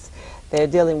tickets, they're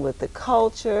dealing with the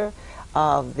culture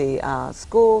of the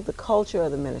school, the culture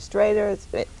of the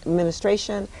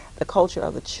administration, the culture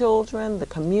of the children, the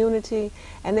community,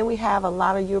 and then we have a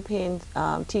lot of European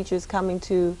teachers coming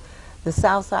to the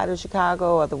south side of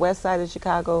Chicago or the west side of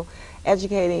Chicago,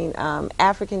 educating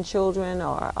African children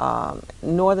or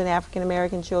Northern African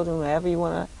American children, wherever you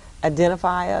want to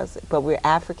identify us, but we're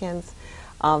Africans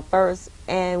first.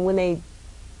 And when they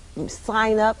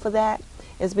sign up for that,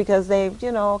 it's because they,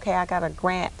 you know, okay, I got a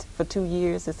grant for 2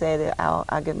 years that said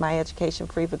I'll get my education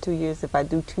free for 2 years if I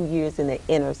do 2 years in the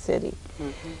inner city.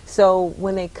 So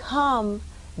when they come,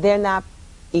 they're not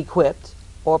equipped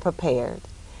or prepared.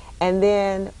 And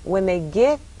then when they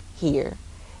get here,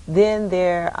 then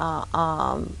there's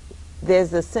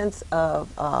a sense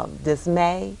of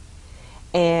dismay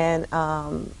and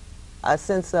a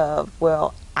sense of,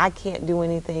 well, I can't do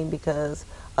anything because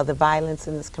of the violence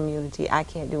in this community. I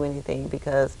can't do anything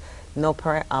because no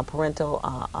parental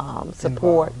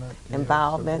support,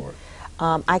 involvement.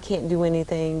 I can't do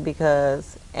anything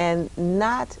because, and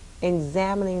not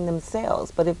examining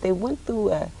themselves. But if they went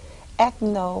through a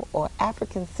ethno or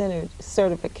African-centered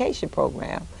certification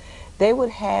program, they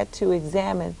would have to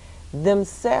examine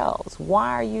themselves. Why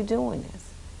are you doing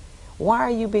this? Why are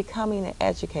you becoming an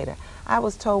educator? I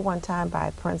was told one time by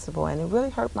a principal, and it really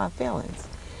hurt my feelings.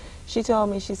 She told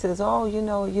me, she says, oh, you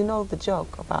know the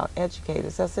joke about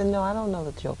educators. I said, no, I don't know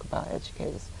the joke about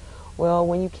educators. Well,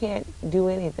 when you can't do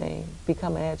anything,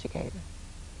 become an educator.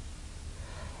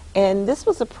 And this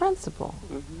was a principal.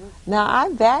 Now, I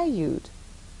valued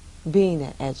being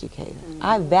an educator.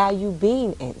 I value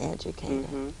being an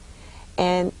educator.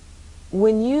 And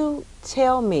when you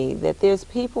tell me that there's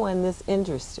people in this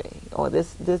industry or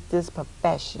this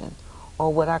profession,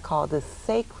 or what I call the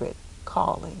sacred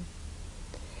calling,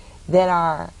 that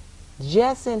are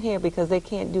just in here because they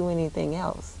can't do anything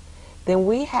else, then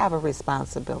we have a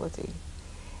responsibility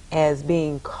as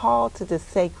being called to the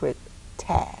sacred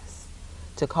task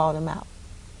to call them out.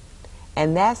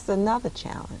 And that's another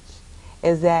challenge,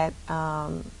 is that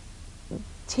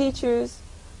teachers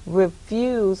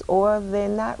refuse, or they're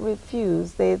not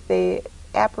refused, they're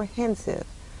apprehensive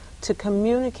to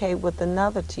communicate with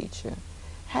another teacher.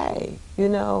 Hey, you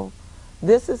know,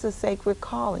 this is a sacred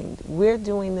calling. We're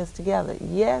doing this together.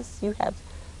 Yes, you have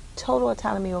total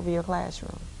autonomy over your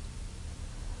classroom.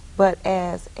 But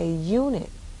as a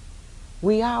unit,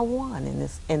 we are one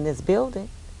in this building,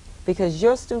 because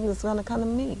your student is going to come to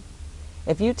me.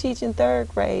 If you teach in 3rd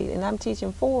grade and I'm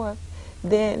teaching 4th,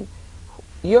 then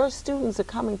your students are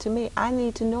coming to me. I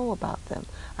need to know about them.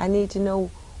 I need to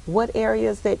know what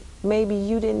areas that maybe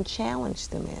you didn't challenge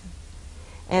them in,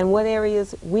 and what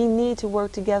areas we need to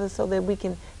work together so that we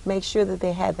can make sure that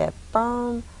they have that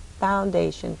firm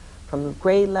foundation from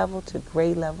grade level to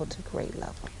grade level to grade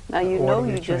level. Now you know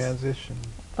you just transition.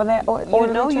 For that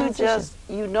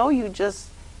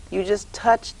you just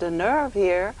touched the nerve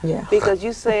here, Yeah. because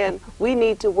you're saying we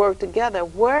need to work together.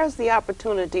 Where's the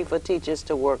opportunity for teachers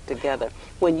to work together?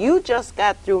 When you just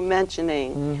got through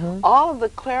mentioning all of the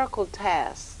clerical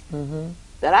tasks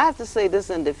that I have to say this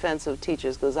in defense of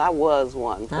teachers, because I was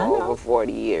one for over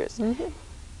 40 years.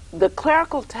 The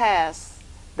clerical tasks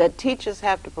that teachers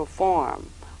have to perform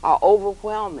are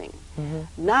overwhelming.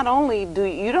 Not only do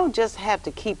you don't just have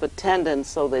to keep attendance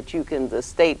so that the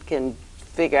state can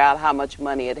figure out how much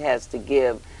money it has to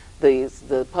give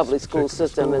the public school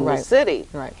system in the city.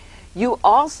 Right. You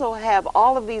also have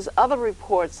all of these other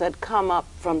reports that come up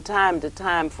from time to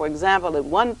time. For example, at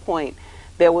one point,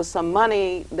 there was some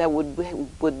money that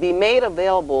would be made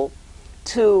available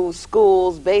to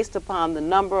schools based upon the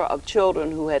number of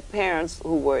children who had parents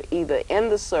who were either in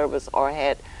the service or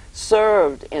had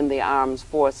served in the armed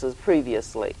forces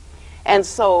previously. And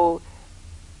so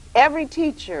every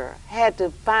teacher had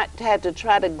to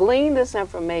try to glean this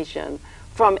information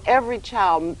from every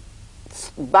child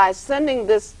by sending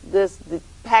the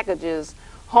packages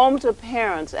home to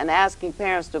parents and asking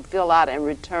parents to fill out and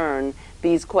return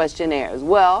these questionnaires.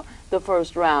 Well, the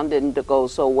first round didn't go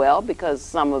so well because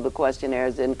some of the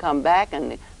questionnaires didn't come back,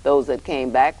 and those that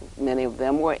came back, many of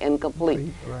them were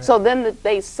incomplete. Right. So then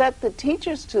they set the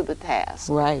teachers to the task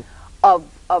of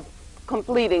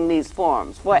completing these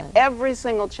forms for every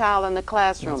single child in the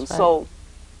classroom. That's right. So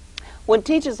when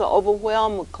teachers are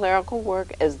overwhelmed with clerical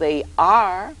work, as they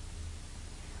are,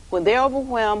 when they're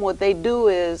overwhelmed, what they do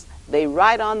is they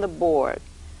write on the board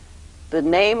the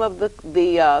name of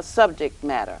the subject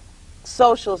matter,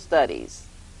 social studies,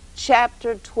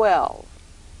 chapter 12,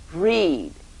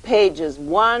 read pages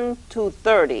 1 to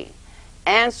 30,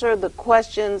 answer the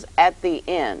questions at the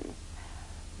end.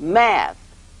 Math,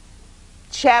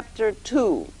 chapter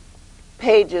 2,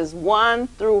 pages 1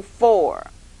 through 4.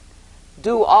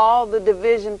 Do all the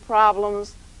division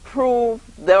problems, prove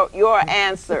your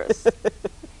answers.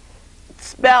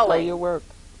 Spelling, your work.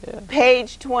 Yeah.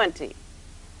 Page 20.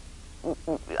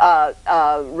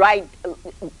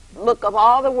 Look up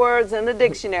all the words in the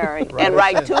dictionary and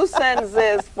write 2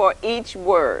 sentences for each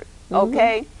word.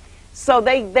 Okay? So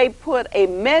they put a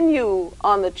menu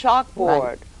on the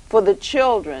chalkboard for the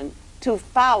children to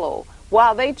follow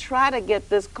while they try to get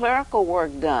this clerical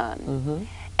work done.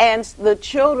 And the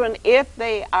children, if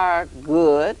they are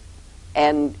good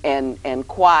and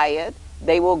quiet,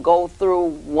 they will go through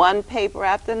one paper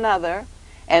after another,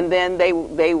 and then they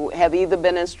have either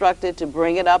been instructed to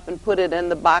bring it up and put it in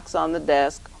the box on the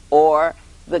desk, or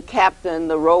the captain,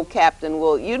 the row captain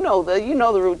will, you know the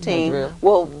routine,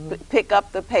 will pick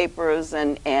up the papers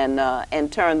and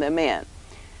turn them in.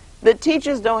 The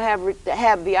teachers don't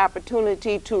have the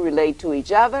opportunity to relate to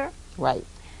each other. Right.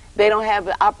 They don't have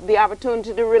the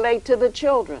opportunity to relate to the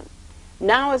children.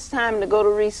 Now it's time to go to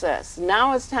recess.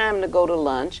 Now it's time to go to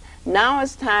lunch. Now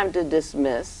it's time to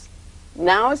dismiss.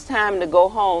 Now it's time to go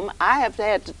home. I've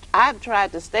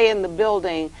tried to stay in the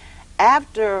building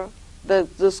after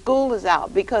the school is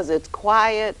out because it's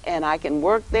quiet and I can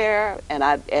work there, and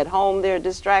at home there are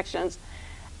distractions.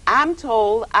 I'm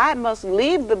told I must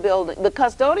leave the building. The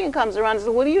custodian comes around and says,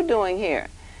 "What are you doing here?"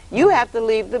 You have to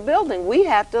leave the building. We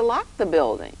have to lock the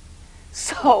building.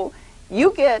 So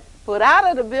you get put out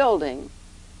of the building.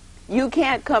 You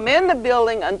can't come in the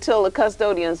building until the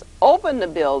custodians open the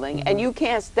building, and you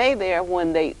can't stay there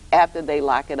after they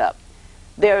lock it up.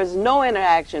 There is no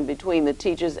interaction between the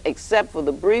teachers except for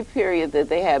the brief period that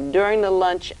they have during the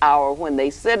lunch hour when they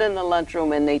sit in the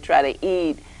lunchroom and they try to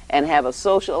eat and have a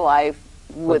social life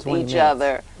with each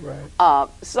other. Right.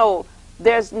 So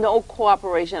there's no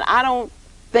cooperation. I don't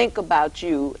think about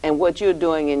you and what you're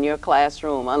doing in your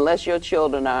classroom unless your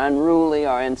children are unruly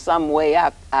or in some way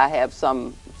I have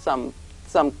some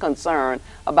concern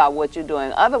about what you're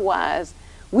doing. Otherwise,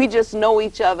 we just know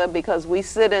each other because we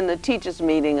sit in the teachers'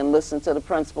 meeting and listen to the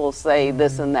principal say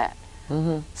this and that.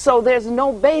 So there's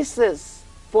no basis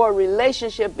for a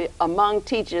relationship among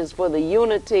teachers for the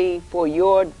unity for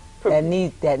your that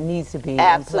needs to be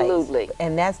absolutely in place.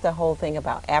 And that's the whole thing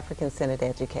about African-centered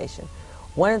education.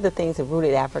 One of the things that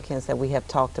Rooted Africans that we have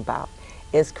talked about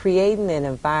is creating an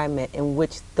environment in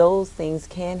which those things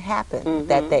can happen,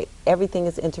 that everything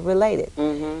is interrelated.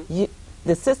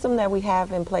 The system that we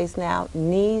have in place now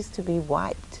needs to be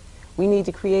wiped. We need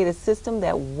to create a system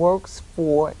that works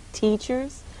for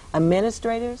teachers,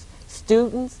 administrators,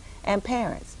 students, and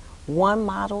parents. One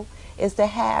model is to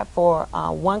have for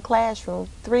one classroom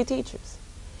 3 teachers.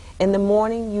 In the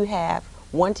morning you have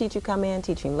one teacher come in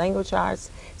teaching language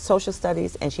arts, social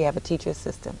studies, and she have a teacher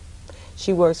assistant.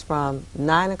 She works from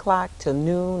 9 o'clock to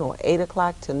noon or 8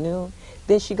 o'clock to noon.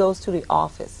 Then she goes to the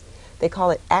office. They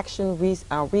call it action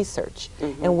research,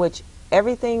 in which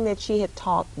everything that she had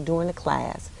taught during the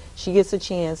class, she gets a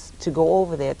chance to go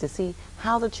over there to see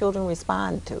how the children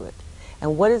respond to it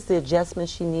and what is the adjustment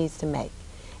she needs to make.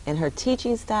 And her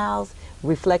teaching styles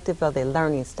reflective of their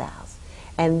learning styles.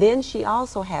 And then she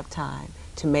also have time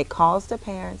to make calls to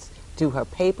parents, do her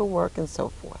paperwork, and so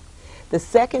forth. The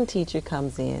second teacher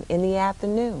comes in the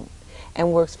afternoon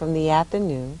and works from the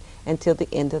afternoon until the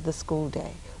end of the school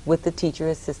day with the teacher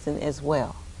assistant as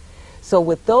well. So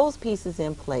with those pieces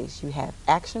in place, you have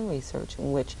action research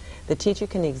in which the teacher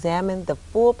can examine the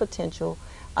full potential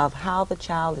of how the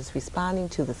child is responding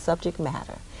to the subject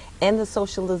matter and the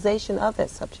socialization of that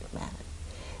subject matter.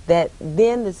 That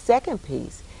then the second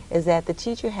piece is that the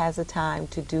teacher has a time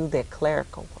to do their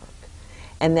clerical work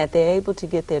and that they're able to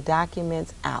get their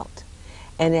documents out.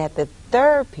 And at the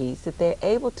third piece, that they're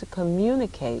able to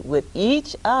communicate with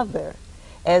each other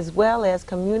as well as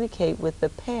communicate with the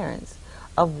parents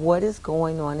of what is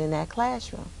going on in that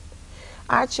classroom.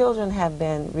 Our children have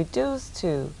been reduced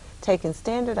to taking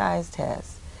standardized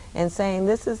tests and saying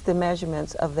this is the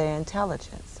measurements of their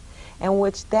intelligence, and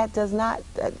which that does not,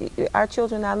 our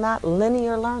children are not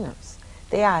linear learners.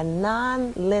 They are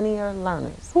non-linear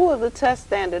learners. Who are the tests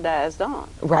standardized on?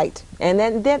 Right, and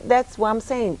then that's what I'm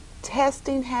saying.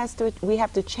 Testing we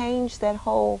have to change that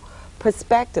whole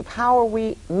perspective. How are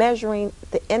we measuring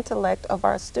the intellect of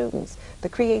our students, the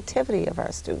creativity of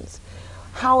our students?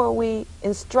 How are we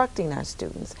instructing our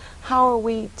students? How are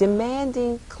we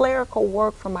demanding clerical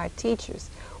work from our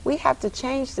teachers? We have to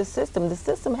change the system. The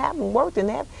system hasn't worked and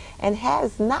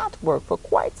has not worked for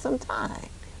quite some time.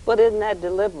 But isn't that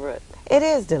deliberate? It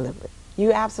is deliberate.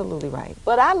 You're absolutely right.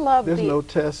 But I love There's no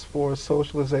test for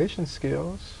socialization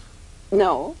skills.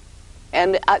 No,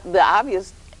 and the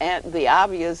obvious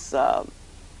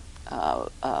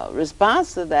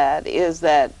response to that is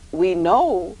that we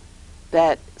know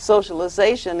that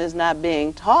socialization is not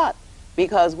being taught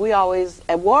because we always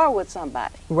at war with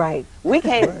somebody. Right. We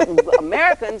can't.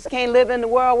 Americans can't live in the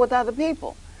world with other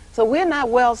people, so we're not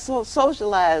well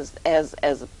socialized as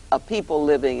a people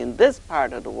living in this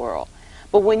part of the world.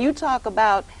 But when you talk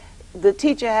about the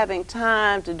teacher having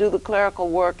time to do the clerical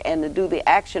work and to do the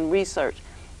action research,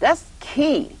 that's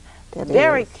key.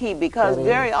 Very key, because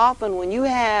very often when you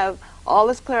have all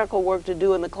this clerical work to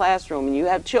do in the classroom and you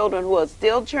have children who are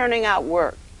still churning out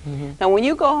work, now when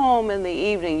you go home in the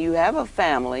evening, you have a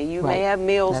family, you may have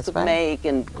meals to make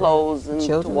and clothes and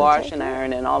to wash and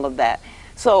iron and all of that.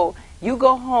 So you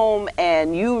go home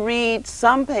and you read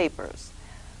some papers,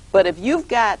 but if you've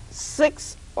got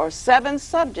 6 or 7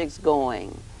 subjects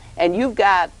going and you've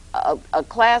got a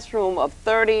classroom of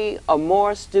 30 or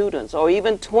more students, or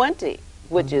even 20,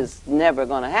 which is never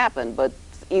going to happen, but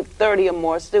 30 or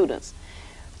more students,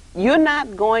 you're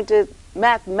not going to,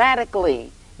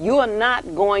 mathematically, you are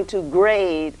not going to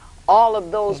grade all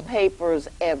of those papers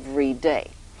every day,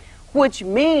 which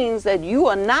means that you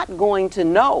are not going to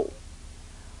know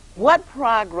what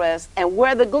progress and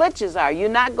where the glitches are. You're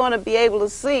not going to be able to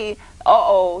see,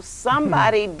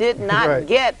 somebody did not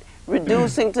get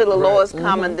reducing to the lowest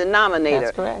common denominator.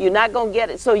 That's correct. You're not going to get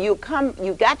it. So you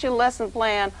got your lesson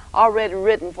plan already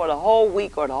written for the whole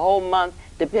week or the whole month,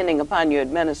 depending upon your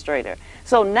administrator.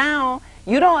 So now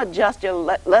you don't adjust your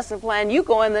lesson plan. You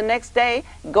go in the next day,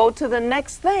 go to the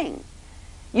next thing.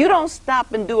 You don't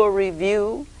stop and do a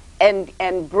review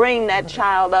and bring that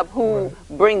child up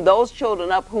bring those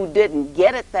children up who didn't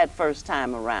get it that first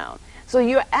time around. So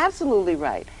you're absolutely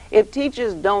right. If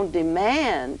teachers don't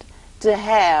demand to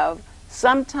have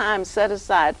some time set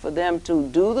aside for them to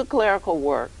do the clerical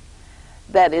work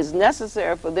that is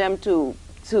necessary for them to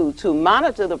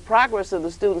monitor the progress of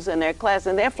the students in their class,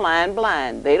 and they're flying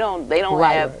blind. They don't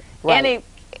have any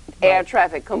air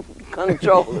traffic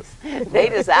controllers. They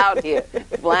just out here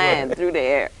flying through the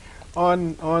air.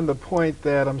 On the point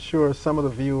that I'm sure some of the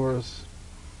viewers,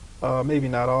 maybe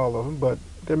not all of them, but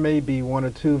there may be 1 or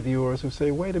 2 viewers who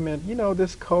say, wait a minute,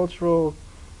 this cultural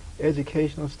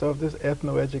educational stuff, this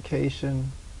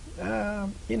ethno-education,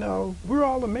 we're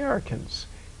all Americans,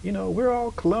 we're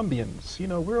all Colombians,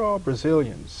 we're all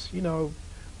Brazilians,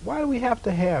 why do we have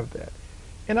to have that?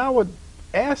 And I would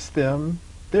ask them,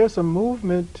 there's a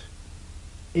movement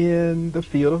in the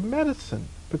field of medicine,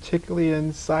 particularly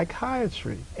in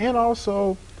psychiatry, and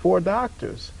also for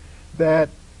doctors, that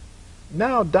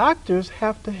now doctors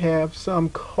have to have some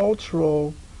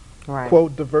cultural,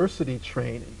 quote, diversity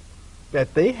training,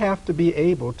 that they have to be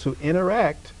able to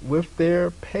interact with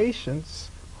their patients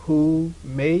who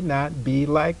may not be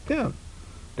like them.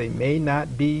 They may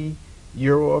not be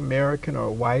Euro-American or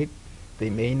white. They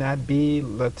may not be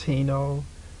Latino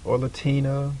or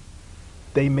Latina.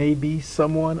 They may be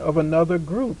someone of another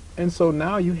group. And so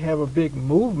now you have a big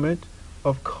movement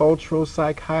of cultural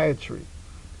psychiatry,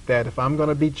 that if I'm going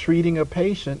to be treating a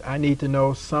patient, I need to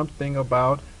know something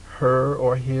about her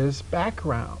or his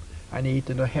background. I need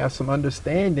to have some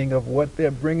understanding of what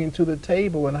they're bringing to the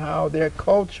table and how their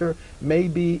culture may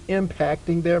be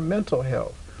impacting their mental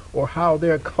health, or how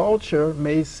their culture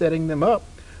may setting them up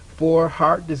for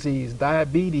heart disease,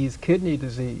 diabetes, kidney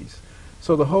disease.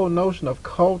 So the whole notion of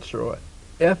cultural,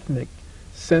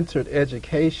 ethnic-centered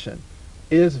education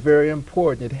is very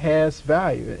important. It has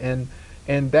value,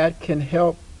 and that can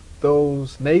help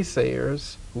those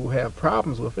naysayers who have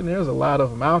problems with it, and there's a lot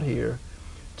of them out here,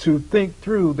 to think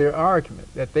through their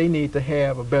argument, that they need to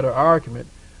have a better argument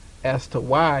as to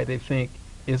why they think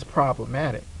is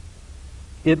problematic.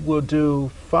 It will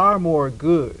do far more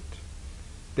good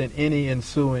than any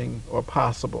ensuing or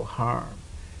possible harm.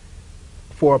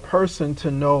 For a person to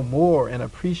know more and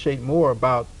appreciate more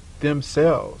about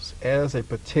themselves as a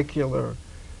particular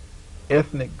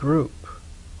ethnic group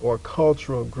or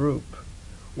cultural group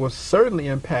will certainly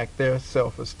impact their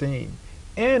self-esteem,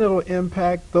 and it'll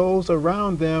impact those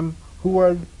around them who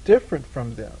are different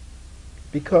from them,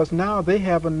 because now they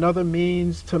have another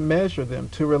means to measure them,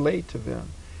 to relate to them,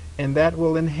 and that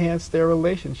will enhance their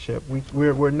relationship.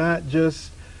 We're not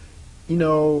just, you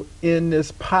know, in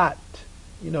this pot.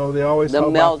 You know, they always talk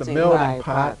about the melting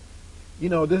pot. You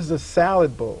know, this is a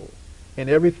salad bowl, and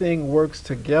everything works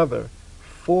together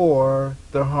for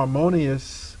the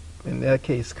harmonious, in that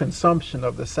case, consumption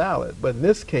of the salad, but in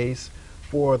this case,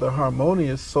 for the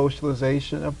harmonious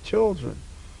socialization of children.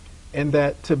 And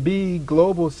that to be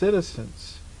global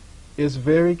citizens is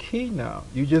very key now.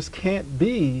 You just can't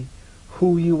be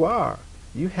who you are.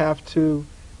 You have to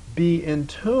be in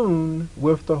tune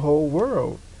with the whole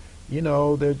world. You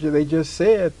know, they just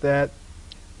said that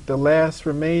the last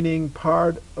remaining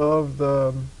part of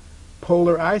the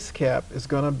polar ice cap is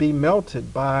going to be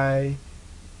melted by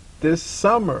this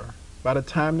summer, by the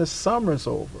time the summer's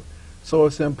over. So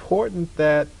it's important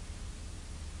that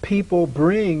people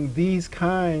bring these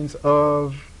kinds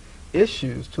of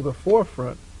issues to the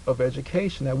forefront of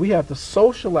education, that we have to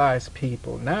socialize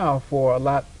people now for a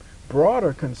lot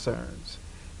broader concerns.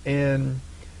 And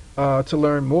to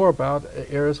learn more about,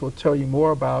 Aris will tell you more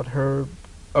about her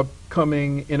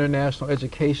upcoming International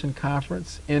Education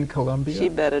Conference in Colombia. She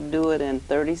better do it in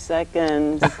 30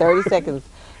 seconds. 30 seconds.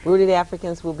 Rooted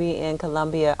Africans will be in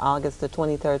Colombia August the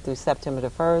 23rd through September the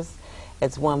 1st.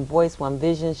 It's one voice, one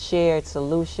vision, shared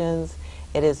solutions.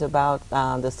 It is about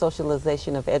the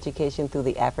socialization of education through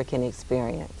the African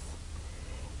experience.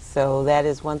 So that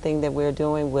is one thing that we're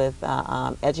doing with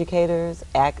educators,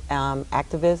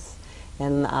 activists,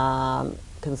 and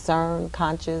concerned,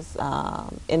 conscious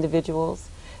individuals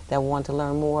that want to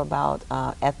learn more about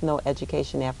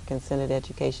ethno-education, African-centered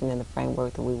education in the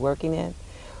framework that we're working in.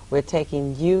 We're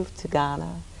taking youth to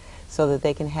Ghana so that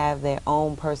they can have their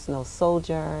own personal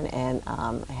sojourn and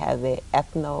have their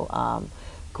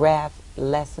ethnograph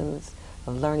lessons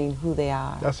of learning who they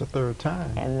are. That's the third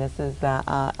time. And this is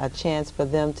a chance for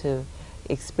them to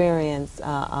experience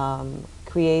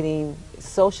creating,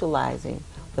 socializing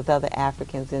with other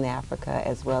Africans in Africa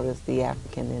as well as the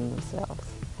African in themselves.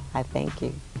 I thank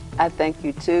you. I thank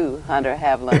you too, Hunter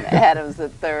Havlin, Adams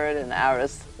III, and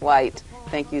Aris White.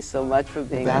 Thank you so much for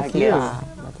being our guest.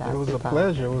 It was a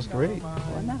pleasure. It was great.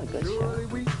 Well, not a good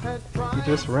show. You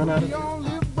just ran out of... We all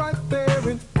live right there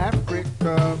in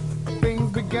Africa.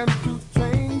 Things began